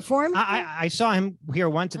ever perform? I saw him here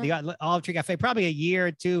once at the Olive Tree Cafe, probably a year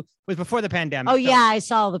or two. It was before the pandemic. Oh, yeah, I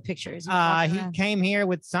saw all the pictures. He came here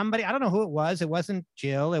with somebody. I don't know who it was. It wasn't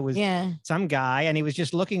Jill. It was some guy, and he was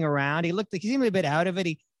just looking around. He seemed a bit out of it.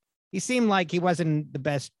 He seemed like he wasn't the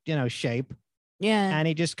best, shape. Yeah. And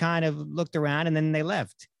he just kind of looked around, and then they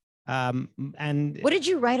left. And what did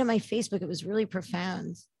you write on my Facebook? It was really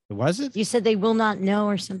profound. Was it? You said they will not know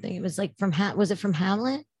or something. It was like was it from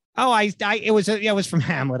Hamlet? Oh, it was from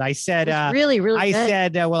Hamlet. I said, really good. I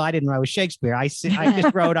said, well, I didn't know it was Shakespeare. I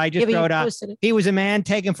just wrote, he was a man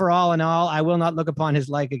taken for all in all. I will not look upon his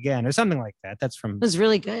like again, or something like that. It was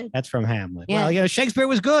really good. That's from Hamlet. Yeah. Well, Shakespeare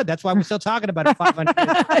was good. That's why we're still talking about it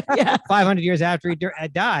 500 years after he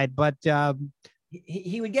died. But,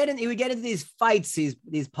 he would get into these fights,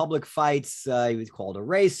 these public fights. He was called a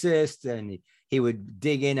racist, and he would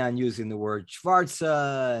dig in on using the word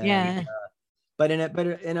Schwarza. Yeah. By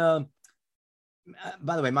the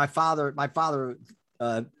way, my father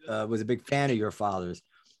was a big fan of your father's.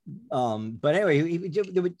 But anyway,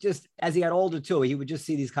 he would just, as he got older too, he would just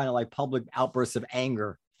see these kind of like public outbursts of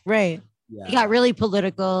anger. Right. Yeah. He got really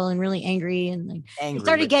political and really angry, and he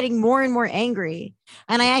started getting more and more angry.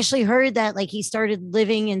 And I actually heard that he started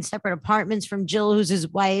living in separate apartments from Jill, who's his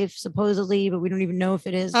wife, supposedly, but we don't even know if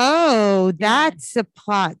it is. Oh, that's a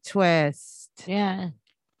plot twist. Yeah.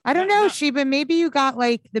 I don't know, Sheba, maybe you got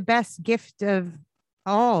the best gift of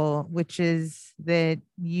all, which is that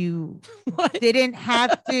you didn't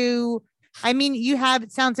have to. I mean,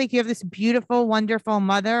 it sounds like you have this beautiful, wonderful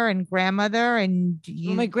mother and grandmother, and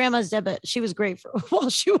my grandma's dead, but she was great while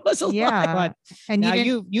she was alive. Yeah. But and now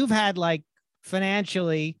you've had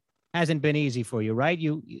financially hasn't been easy for you, right?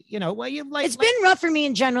 It's been rough for me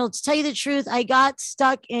in general. To tell you the truth, I got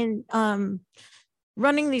stuck in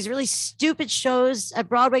running these really stupid shows at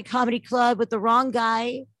Broadway Comedy Club with the wrong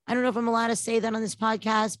guy. I don't know if I'm allowed to say that on this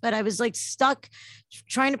podcast, but I was stuck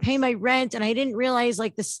trying to pay my rent, and I didn't realize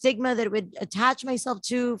the stigma that it would attach myself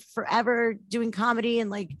to forever doing comedy.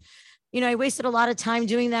 And I wasted a lot of time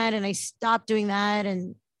doing that, and I stopped doing that.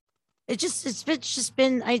 And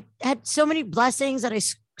I had so many blessings that I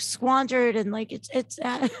squandered, and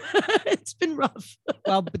it's been rough.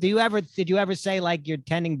 Well, but did you ever say you're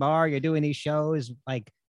tending bar, you're doing these shows,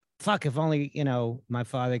 fuck, if only, my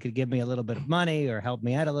father could give me a little bit of money or help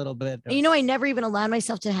me out a little bit. I never even allowed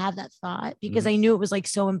myself to have that thought, because I knew it was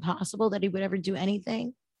so impossible that he would ever do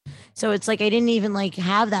anything. So it's I didn't even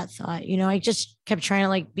have that thought, I just kept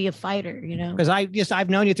trying to be a fighter, because I've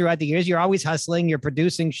known you throughout the years. You're always hustling. You're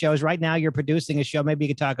producing shows. Right now you're producing a show. Maybe you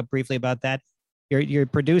could talk briefly about that. You're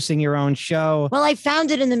producing your own show. Well, I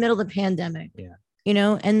found it in the middle of the pandemic. Yeah.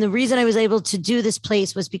 And the reason I was able to do this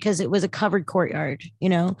place was because it was a covered courtyard,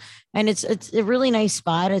 and it's a really nice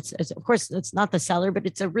spot. It's of course it's not the Cellar, but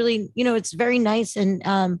it's a really, it's very nice.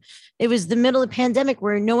 And it was the middle of the pandemic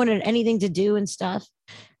where no one had anything to do and stuff.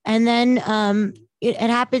 And then it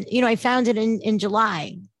happened, I found it in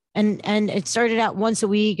July, and it started out once a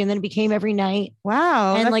week, and then it became every night.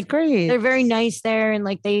 Wow, And that's like great. they're very nice there, and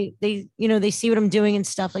like they they see what I'm doing and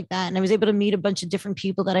stuff like that. And I was able to meet a bunch of different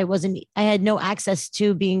people that I had no access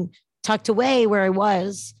to, being tucked away where I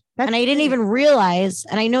was. And I didn't even realize,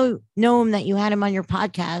 and I know Noam, that you had him on your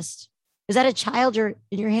podcast. Is that a child in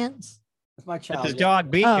your hands? That's my child. That's his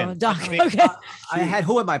dog, Beacon. Oh, dog. Beacon. Okay. I had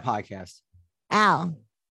who at my podcast? Al.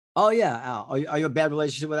 Oh yeah, Al. Are you a bad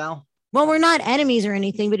relationship with Al? Well, we're not enemies or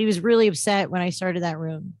anything, but he was really upset when I started that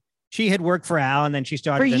room. She had worked for Al, and then she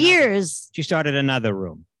started For years. She started another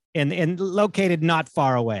room and located not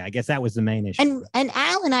far away. I guess that was the main issue. And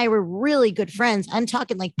Al and I were really good friends. I'm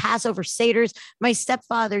talking like Passover Seders. My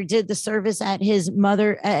stepfather did the service at his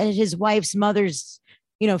wife's mother's,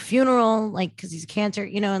 funeral, like, cause he's a cancer,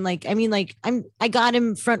 and like, I mean, like I got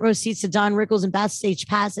him front row seats to Don Rickles and backstage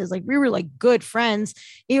passes. Like we were like good friends.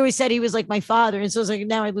 He always said he was like my father. And so it's like,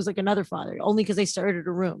 now I was like another father, only because I started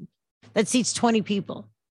a room that seats 20 people.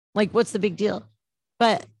 Like, what's the big deal?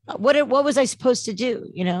 But what was I supposed to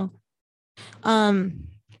do?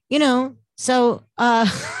 So,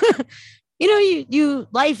 you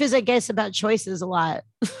life is, I guess, about choices a lot.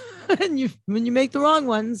 And when you make the wrong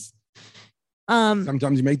ones,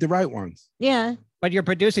 sometimes you make the right ones. Yeah. But you're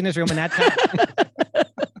producing this room, and that's how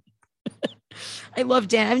I love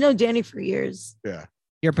Dan. I've known Danny for years. Yeah.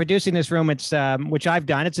 You're producing this room. It's which I've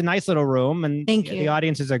done. It's a nice little room, and Thank you. The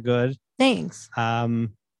audiences are good. Thanks.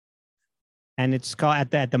 And it's called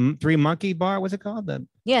at the Three Monkey Bar. What's it called?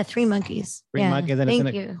 Yeah, Three Monkeys. Three Monkeys, and it's in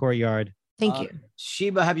the courtyard. Thank you.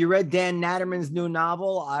 Sheba, have you read Dan Natterman's new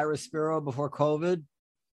novel, Ira Spiro Before COVID?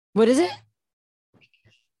 What is it?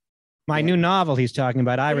 My new novel he's talking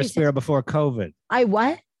about, Ira Spiro Before COVID. I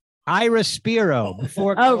what? Ira Spiro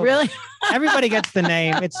Before Oh, COVID. really? Everybody gets the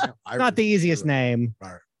name. It's not the easiest name.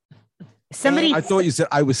 I thought you said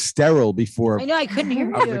I was sterile before. I know, I couldn't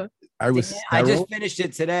hear you. I was I sterile. just finished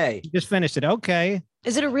it today. You just finished it. Okay.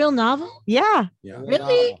 Is it a real novel? Yeah.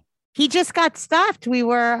 Really? He just got stopped. We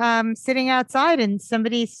were sitting outside and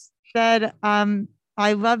somebody said,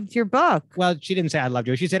 I loved your book. Well, she didn't say I loved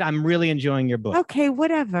you. She said, I'm really enjoying your book. Okay,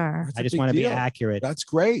 whatever. I just want to be accurate. That's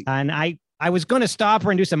great. And I was going to stop her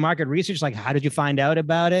and do some market research. Like, how did you find out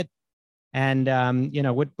about it? And,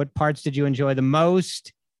 what parts did you enjoy the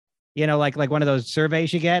most? Like one of those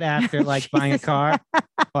surveys you get after like buying a car.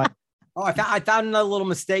 But I found another little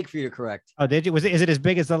mistake for you to correct. Oh, did you? Is it as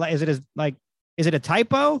big as is it a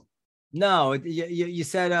typo? No, you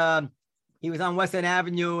said he was on West End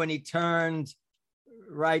Avenue and he turned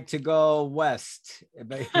right to go west,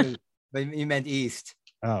 but you meant east.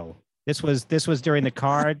 Oh, this was during the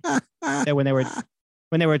car when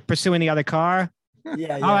they were pursuing the other car.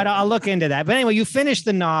 Yeah. All right, I'll look into that. But anyway, you finished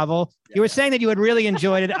the novel. You were saying that you had really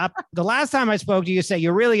enjoyed it. The last time I spoke to you, you said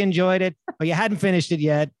you really enjoyed it, but you hadn't finished it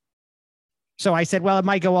yet. So I said, well, it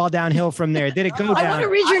might go all downhill from there. Did it go down? I want to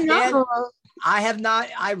read your novel. I have not.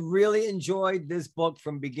 I really enjoyed this book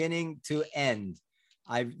from beginning to end.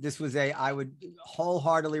 I would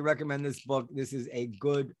wholeheartedly recommend this book. This is a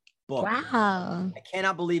good book. Wow. I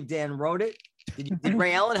cannot believe Dan wrote it. Did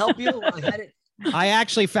Ray Allen help you? I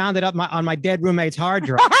actually found it on my dead roommate's hard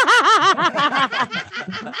drive.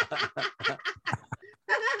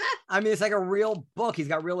 I mean, it's like a real book. He's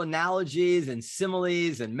got real analogies and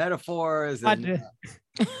similes and metaphors. And,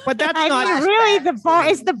 but that's not really the bar.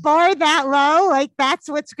 Is the bar that low? Like that's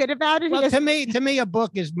what's good about it. Well, to me, a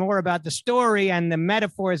book is more about the story and the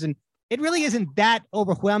metaphors, and it really isn't that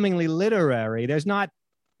overwhelmingly literary. There's not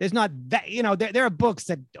that. There are books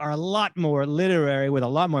that are a lot more literary with a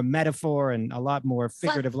lot more metaphor and a lot more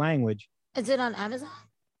figurative language. Is it on Amazon?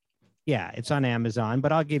 Yeah, it's on Amazon,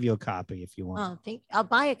 but I'll give you a copy if you want. Oh, I'll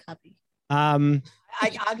buy a copy. I'm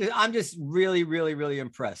just really, really, really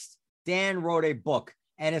impressed. Dan wrote a book,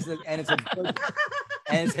 and it's a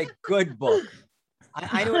good book.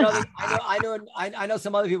 I know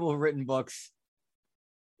some other people who've written books.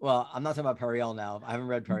 Well, I'm not talking about Periel now. I haven't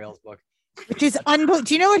read Periel's book. Which is unbelievable.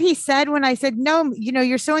 Do you know what he said when I said, no,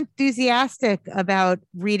 you're so enthusiastic about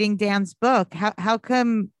reading Dan's book. How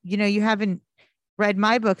come, you haven't read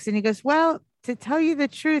my books? And he goes, well, to tell you the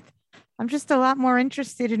truth, I'm just a lot more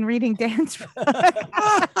interested in reading Dan's book.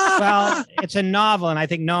 Well, it's a novel, and I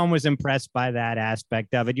think Noam was impressed by that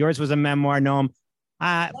aspect of it. Yours was a memoir, Noam.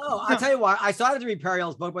 No, I'll tell you what. I started to read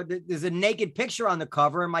Periel's book, but there's a naked picture on the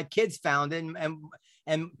cover, and my kids found it,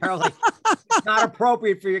 and Periel's like, it's not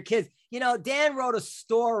appropriate for your kids. Dan wrote a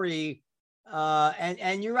story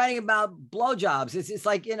and you're writing about blowjobs. It's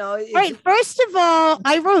like, you know, Right. First of all,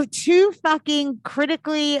 I wrote 2 fucking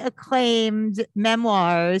critically acclaimed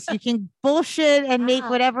memoirs. You can bullshit and make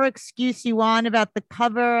whatever excuse you want about the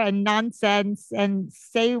cover and nonsense and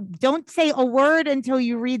don't say a word until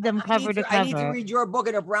you read them cover to cover. I need to read your book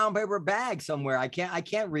in a brown paper bag somewhere. I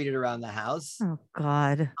can't read it around the house. Oh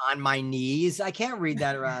God. On my knees. I can't read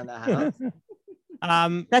that around the house.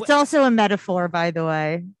 That's also a metaphor, by the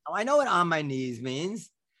way. Oh, I know what on my knees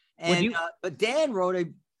means. And but Dan wrote a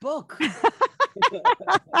book.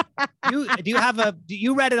 You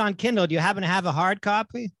read it on Kindle? Do you happen to have a hard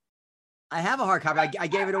copy? I have a hard copy. I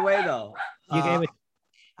gave it away though.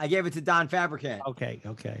 I gave it to Don Fabricant.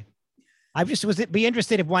 Okay. I just be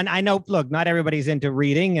interested if I know, look, not everybody's into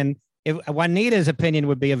reading, and if Juanita's opinion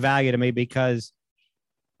would be of value to me because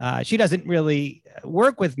she doesn't really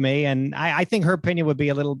work with me, and I think her opinion would be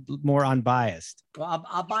a little more unbiased. Well,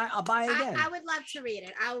 I'll buy it again. I would love to read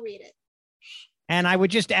it. I'll read it. And I would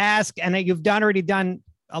just ask, and you've already done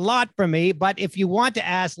a lot for me, but if you want to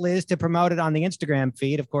ask Liz to promote it on the Instagram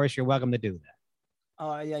feed, of course, you're welcome to do that.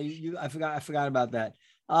 Oh yeah, I forgot about that.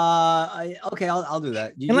 I'll do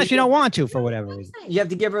that. Unless you don't want to for whatever reason. You have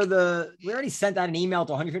to give her we already sent out an email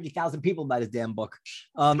to 150,000 people about his damn book.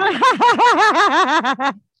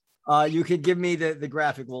 You could give me the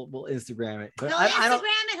graphic. We'll Instagram it. But he'll Instagram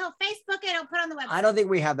it. He'll Facebook it. He'll put it on the website. I don't think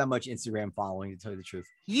we have that much Instagram following, to tell you the truth.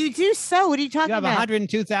 You do so. What are you talking about? You have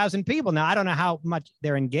 102,000 people now. I don't know how much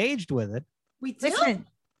they're engaged with it. We do. Listen,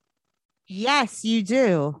 yes, you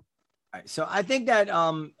do. All right. So I think that I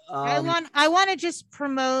want to just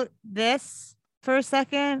promote this for a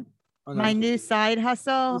second. My new side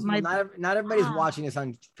hustle. Not everybody's watching this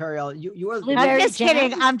on Periel. You are. I'm just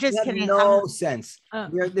kidding. I'm just kidding. No sense.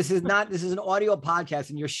 This is an audio podcast,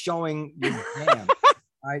 and you're showing your jam.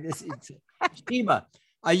 All right, Sheba,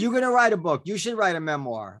 are you going to write a book? You should write a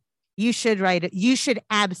memoir. You should write it. You should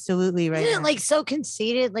absolutely write Isn't it. Like so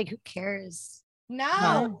conceited. Like who cares?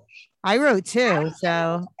 No. I wrote 2.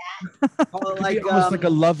 So Call it almost like a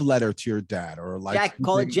love letter to your dad, or like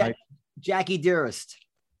call it Jackie Dearest.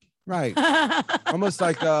 Right. Almost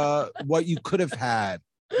like what you could have had.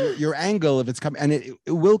 Your angle, if it's coming, and it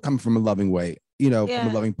will come from a loving way, from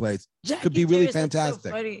a loving place. Jackie could be really Dearest,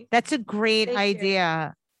 fantastic. That's, so that's a great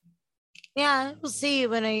idea. Yeah, we'll see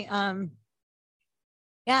when I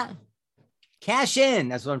Cash in.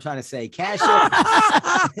 That's what I'm trying to say. Cash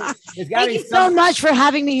in. Thank you so much for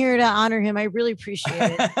having me here to honor him. I really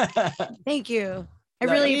appreciate it. Thank you. I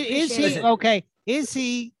really appreciate it. Okay. Is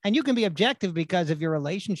he, and you can be objective because of your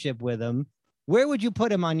relationship with him, where would you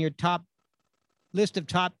put him on your top list of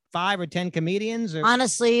top 5 or 10 comedians? Or?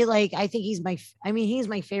 Honestly, like, I think he's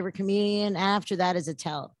my favorite comedian. After that is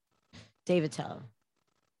Dave Attell.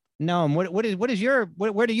 No, where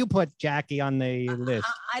do you put Jackie on the list?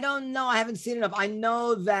 I don't know. I haven't seen enough. I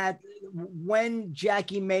know that when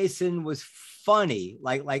Jackie Mason was funny,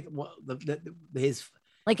 his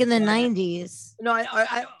like in the 90s. No,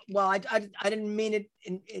 I didn't mean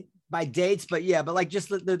it by dates, but like just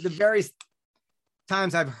the various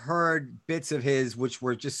times I've heard bits of his, which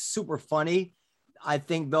were just super funny. I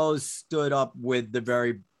think those stood up with the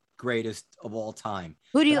very greatest of all time.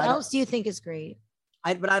 Who else do you think is great?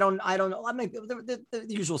 I don't know. I mean, the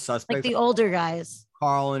usual suspects, like the older guys,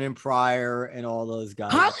 Carlin and Pryor and all those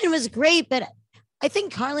guys. Carlin was great, but I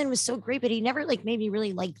think Carlin was so great, but he never made me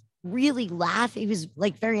really laugh. He was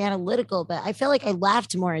very analytical, but I feel like I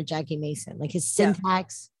laughed more at Jackie Mason, like his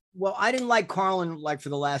syntax. Well, I didn't like Carlin for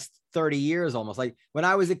the last 30 years almost. Like when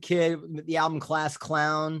I was a kid, the album Class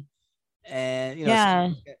Clown,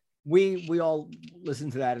 and we all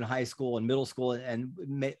listened to that in high school and middle school, and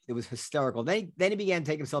it was hysterical. Then he began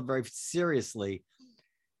to take himself very seriously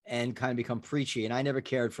and kind of become preachy, and I never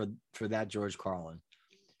cared for that George Carlin,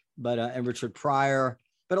 but and Richard Pryor.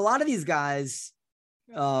 But a lot of these guys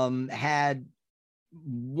had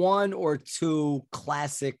 1 or 2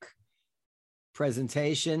 classic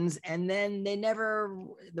presentations, and then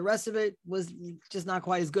the rest of it was just not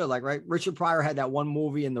quite as good. Richard Pryor had that one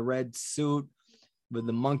movie in the red suit with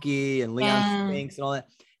the monkey and Leon Spinks and all that,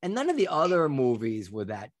 and none of the other movies were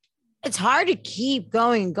that. It's hard to keep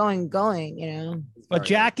going, But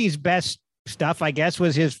Jackie's best stuff, I guess,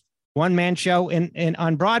 was his one-man show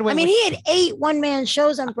on Broadway. I mean, he had 8 one-man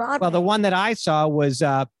shows on Broadway. Well, the one that I saw was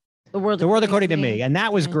The World According to Me, and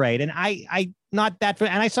that was great. And I not that,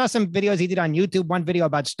 and I saw some videos he did on YouTube. One video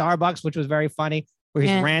about Starbucks, which was very funny, where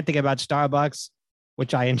he's ranting about Starbucks,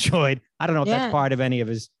 which I enjoyed. I don't know if that's part of any of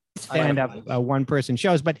his stand-up one-person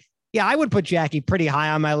shows, but yeah, I would put Jackie pretty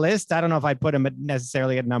high on my list. I don't know if I'd put him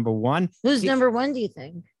necessarily at number 1. Who's number 1, do you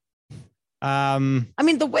think? I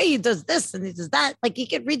mean, the way he does this and he does that, like he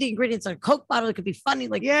could read the ingredients on a Coke bottle. It could be funny.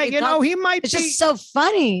 Like, yeah, he might it's be just so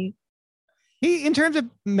funny. in terms of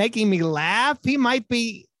making me laugh, he might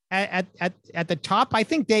be at the top. I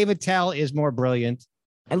think David Tell is more brilliant.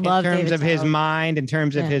 I love in terms David of his Tell. mind, in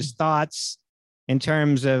terms of his thoughts, in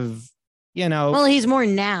terms of, Well, he's more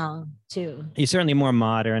now too. He's certainly more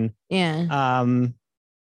modern. Yeah.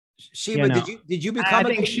 Sheba, did you become? I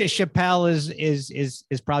think Chappelle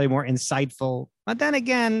is probably more insightful, but then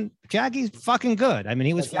again, Jackie's fucking good. I mean,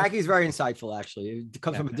 he was. Jackie's very insightful, actually. It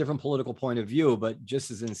comes from a different political point of view, but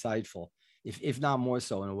just as insightful, if not more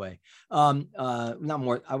so in a way. Not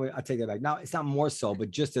more. I take that back. Now it's not more so,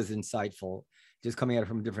 but just as insightful. Just coming at it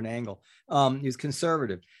from a different angle. He was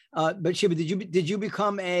conservative. But Sheba, did you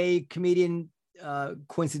become a comedian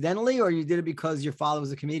coincidentally, or you did it because your father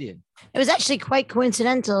was a comedian? It was actually quite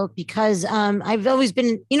coincidental because I've always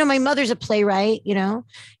been, my mother's a playwright,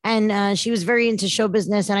 and she was very into show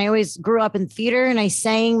business. And I always grew up in theater and I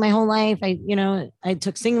sang my whole life. I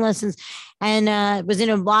took singing lessons and was in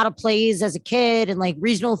a lot of plays as a kid and like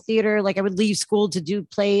regional theater. Like I would leave school to do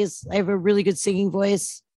plays. I have a really good singing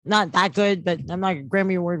voice. Not that good, but I'm not a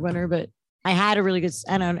Grammy Award winner, but I had a really good,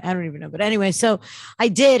 I don't even know. But anyway, so I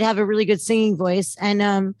did have a really good singing voice. And,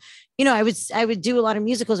 I would do a lot of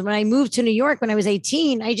musicals. And when I moved to New York, when I was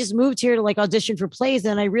 18, I just moved here to like audition for plays.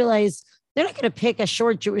 And I realized they're not going to pick a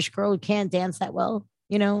short Jewish girl who can't dance that well,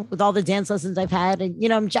 with all the dance lessons I've had. And,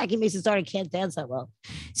 I'm Jackie Mason's daughter, can't dance that well.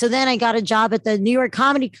 So then I got a job at the New York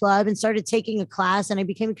Comedy Club and started taking a class and I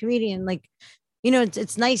became a comedian. Like,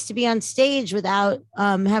 it's nice to be on stage without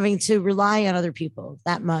having to rely on other people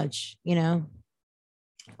that much,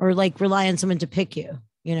 or like rely on someone to pick you,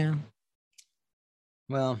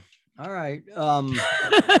 Well, all right. So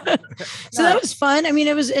that was fun. I mean,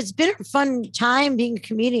 it's been a fun time being a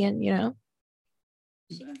comedian,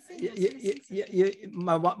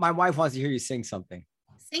 My wife wants to hear you sing something.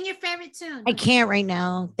 Sing your favorite tune. I can't right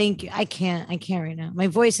now. Thank you. I can't right now. My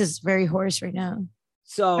voice is very hoarse right now.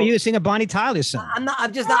 So you sing a Bonnie Tyler song. I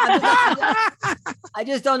just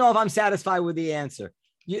don't know if I'm satisfied with the answer.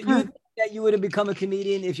 You think that you would have become a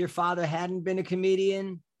comedian if your father hadn't been a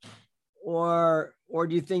comedian, or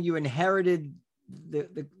do you think you inherited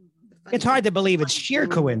the It's hard to believe it's sheer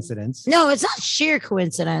coincidence. No, it's not sheer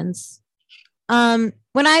coincidence. When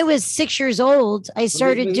I was 6 years old, I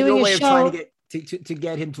started doing a show to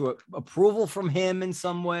get him to approval from him in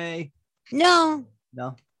some way. No,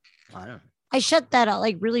 I don't know. I shut that out,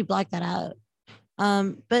 like really blocked that out.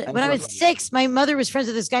 But when I was 6, my mother was friends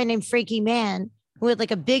with this guy named Frankie Mann, who had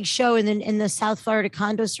like a big show in the South Florida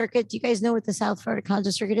condo circuit. Do you guys know what the South Florida condo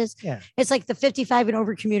circuit is? Yeah. It's like the 55 and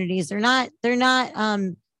over communities. They're not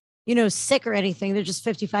sick or anything. They're just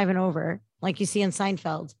 55 and over, like you see in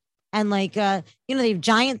Seinfeld. And like, they have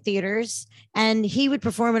giant theaters and he would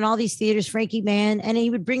perform in all these theaters, Frankie Mann. And he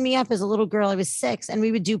would bring me up as a little girl. I was 6 and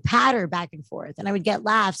we would do patter back and forth and I would get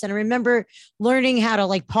laughs. And I remember learning how to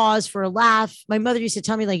like pause for a laugh. My mother used to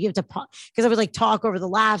tell me like, you have to pause because I would like talk over the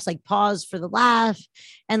laughs, like pause for the laugh.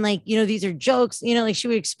 And like, these are jokes, like she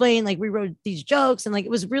would explain, like we wrote these jokes and like,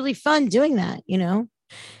 it was really fun doing that,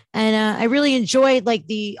 And I really enjoyed like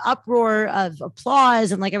the uproar of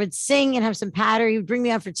applause and like I would sing and have some patter. He would bring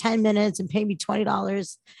me out for 10 minutes and pay me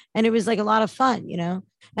 $20. And it was like a lot of fun,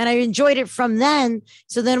 and I enjoyed it from then.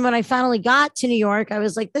 So then when I finally got to New York, I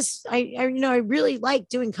was like I really liked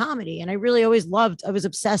doing comedy and I really always I was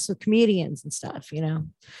obsessed with comedians and stuff, and,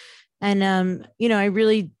 I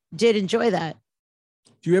really did enjoy that.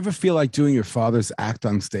 Do you ever feel like doing your father's act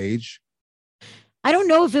on stage? I don't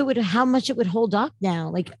know if how much it would hold up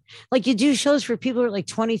now. Like you do shows for people who are like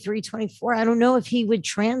 23, 24. I don't know if he would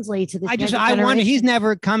translate to this. I wonder, he's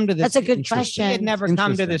never come to this. That's a good question. He had never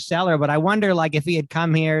come to the Cellar, but I wonder like if he had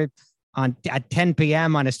come here at 10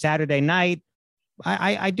 p.m. on a Saturday night,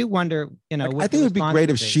 I do wonder, I think it would be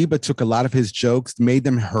great if Sheba took a lot of his jokes, made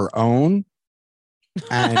them her own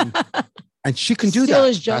and she can do Steal that.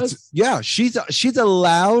 His jokes. She's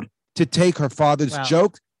allowed to take her father's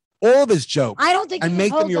jokes. All of his jokes. I don't think and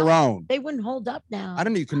make them your own. They wouldn't hold up now. I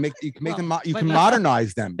don't know. You can make them. You can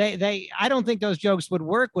modernize them. I don't think those jokes would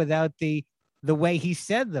work without the way he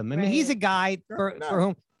said them. I mean, he's a guy for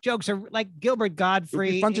whom jokes are like Gilbert Godfrey.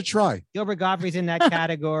 It'd be fun to try. Gilbert Godfrey's in that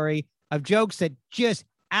category of jokes that just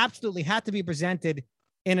absolutely have to be presented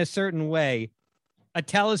in a certain way.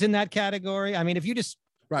 Attell is in that category. I mean, if you just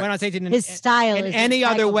went on stage his style in is any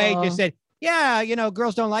impeccable. other way, just said,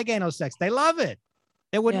 girls don't like anal sex. They love it.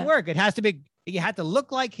 It wouldn't work. It has to be. You had to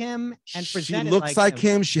look like him and present. She looks like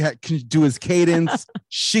him. She can do his cadence.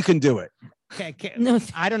 She can do it. No,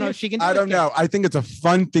 I don't know if she can do I it. don't know. I think it's a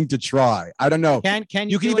fun thing to try. I don't know. Can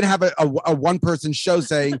You can do even it? have a one-person show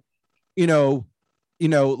saying,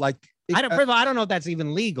 like I don't. First of all, I don't know if that's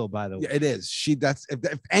even legal. By the way, it is. That's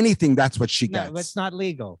if anything, that's what she gets. no, it's not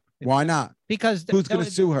legal. Why not? Because Who's going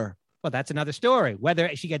to sue her? Well, that's another story.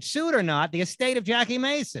 Whether she gets sued or not, the estate of Jackie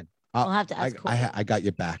Mason. I'll have to ask. I got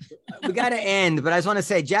your back. We got to end, but I just want to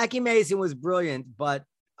say Jackie Mason was brilliant, but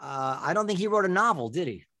I don't think he wrote a novel, did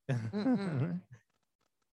he?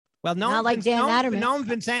 Well, Not like Dan Natterman. Noam's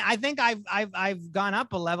been saying. I think I've gone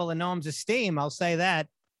up a level in Noam's esteem. I'll say that.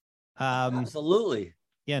 Absolutely.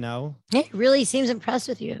 He really seems impressed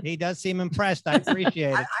with you. He does seem impressed. I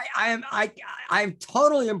appreciate it. I'm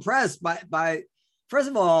totally impressed by. First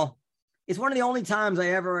of all, it's one of the only times I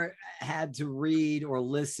ever had to read or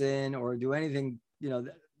listen or do anything,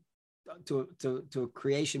 to a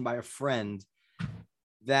creation by a friend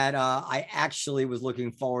that I actually was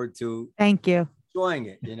looking forward to. Thank you. Enjoying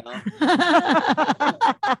it,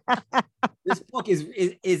 This book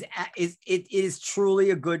is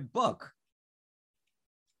truly a good book,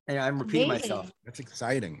 and I'm repeating myself. That's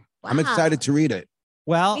exciting. Wow. I'm excited to read it.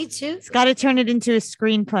 Well, Me too. It's got to turn it into a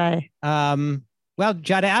screenplay. Well,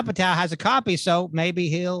 Judd Apatow has a copy, so maybe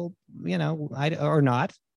he'll, or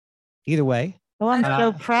not. Either way. Oh, I'm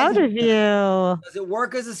so proud of you. Does it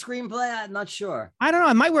work as a screenplay? I'm not sure. I don't know.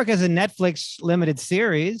 It might work as a Netflix limited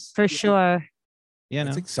series. For sure.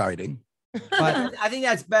 That's exciting. But I think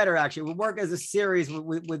that's better. Actually, it would work as a series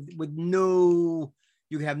with new.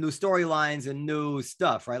 You can have new storylines and new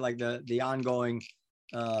stuff, right? Like the ongoing.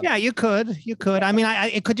 yeah, you could. I mean,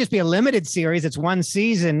 it could just be a limited series. It's one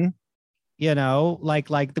season. Like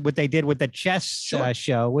what they did with the chess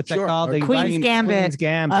show. What's that called? Or The Queen's Gambit. Queen's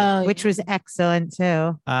Gambit. Which was excellent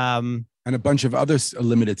too. And a bunch of other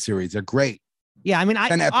limited series. They're great. Yeah, I mean,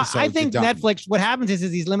 10 episodes, I think you're done. Netflix. What happens is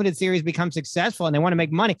these limited series become successful and they want to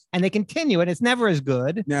make money and they continue it. It's never as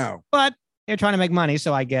good, No. but they're trying to make money,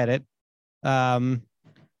 so I get it. In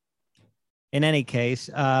any case,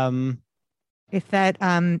 If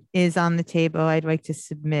that is on the table, I'd like to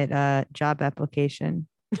submit a job application.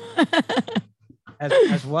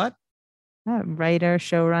 as what? Writer,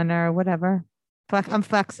 showrunner, whatever. I'm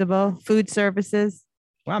flexible. Food services.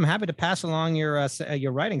 Well, I'm happy to pass along your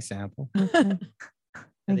writing sample to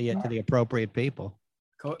the appropriate people.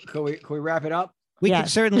 Can we wrap it up? We Yes. can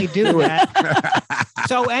certainly do that.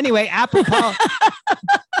 So anyway, apropos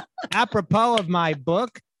of my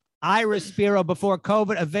book, I Respiro Before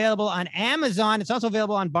COVID, available on Amazon. It's also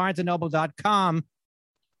available on barnesandnoble.com,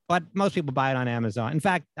 but most people buy it on Amazon. In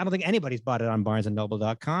fact, I don't think anybody's bought it on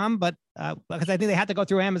barnesandnoble.com, but because I think they have to go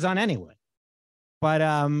through Amazon anyway. But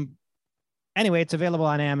anyway, it's available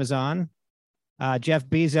on Amazon. Jeff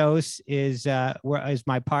Bezos is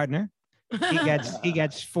my partner. He gets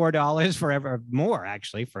 $4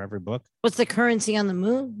 for every book. What's the currency on the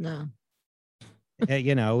moon? No.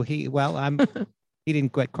 He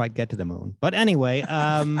didn't quite get to the moon, but anyway.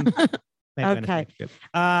 Okay.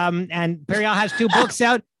 And Periel has 2 books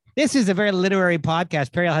out. This is a very literary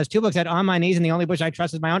podcast. Periel has 2 books out: On My Knees and The Only Bush I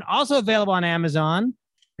Trust Is My Own. Also available on Amazon.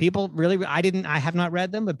 People really, I have not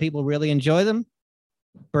read them, but people really enjoy them.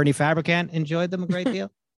 Bernie Fabricant enjoyed them a great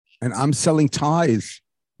deal. And I'm selling ties.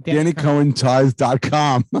 Danny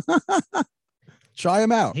DannyCohenTies.com. Try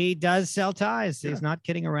them out. He does sell ties. He's not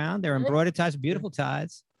kidding around. They're embroidered ties, beautiful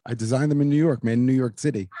ties. I designed them in New York, made in New York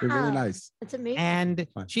City. They're really nice. That's amazing. And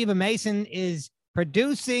Sheba Mason is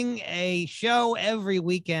producing a show every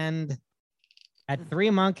weekend at Three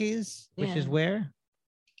Monkeys, which is where?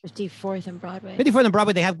 54th and Broadway. 54th and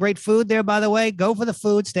Broadway. They have great food there, by the way. Go for the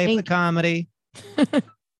food, stay for the comedy.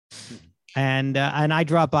 And I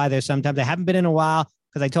drop by there sometimes. I haven't been in a while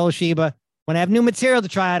because I told Sheba when I have new material to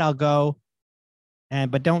try it, I'll go.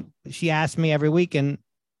 But she asks me every week, and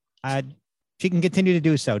she can continue to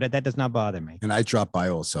do so. That does not bother me. And I drop by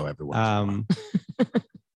also every once.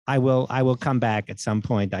 I will come back at some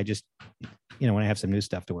point. I just, when I have some new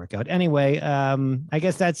stuff to work out. Anyway, I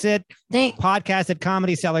guess that's it. Podcast at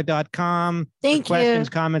comedycellar.com. Thank you. Questions,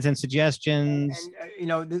 comments, and suggestions.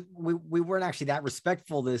 And, we weren't actually that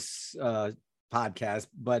respectful this podcast,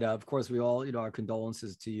 but of course we all, our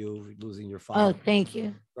condolences to you losing your father. Oh, thank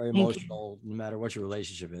you. Very emotional, no matter what your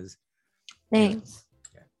relationship is. Thanks.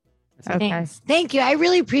 Okay. Thanks. Thank you. I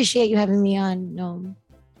really appreciate you having me on. No.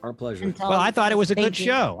 Our pleasure. Well, I thought it was a good Thank you.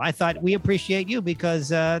 show. I thought we appreciate you because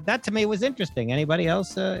that to me was interesting. Anybody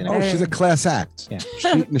else? She's a class act. Yeah.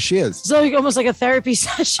 She is. So almost like a therapy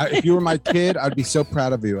session. If you were my kid, I'd be so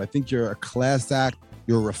proud of you. I think you're a class act.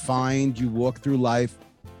 You're refined. You walk through life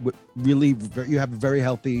really, you have a very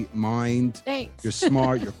healthy mind. Thanks. You're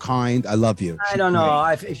smart. You're kind. I love you. I don't know.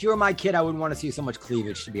 If you were my kid, I wouldn't want to see so much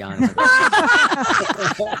cleavage, to be honest.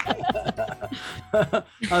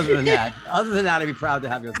 Other than that, I'd be proud to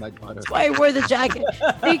have you as my daughter. That's why I wore the jacket.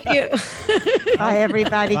 Thank you. Bye,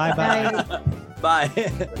 everybody. Bye-bye. Good night.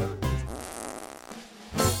 Bye.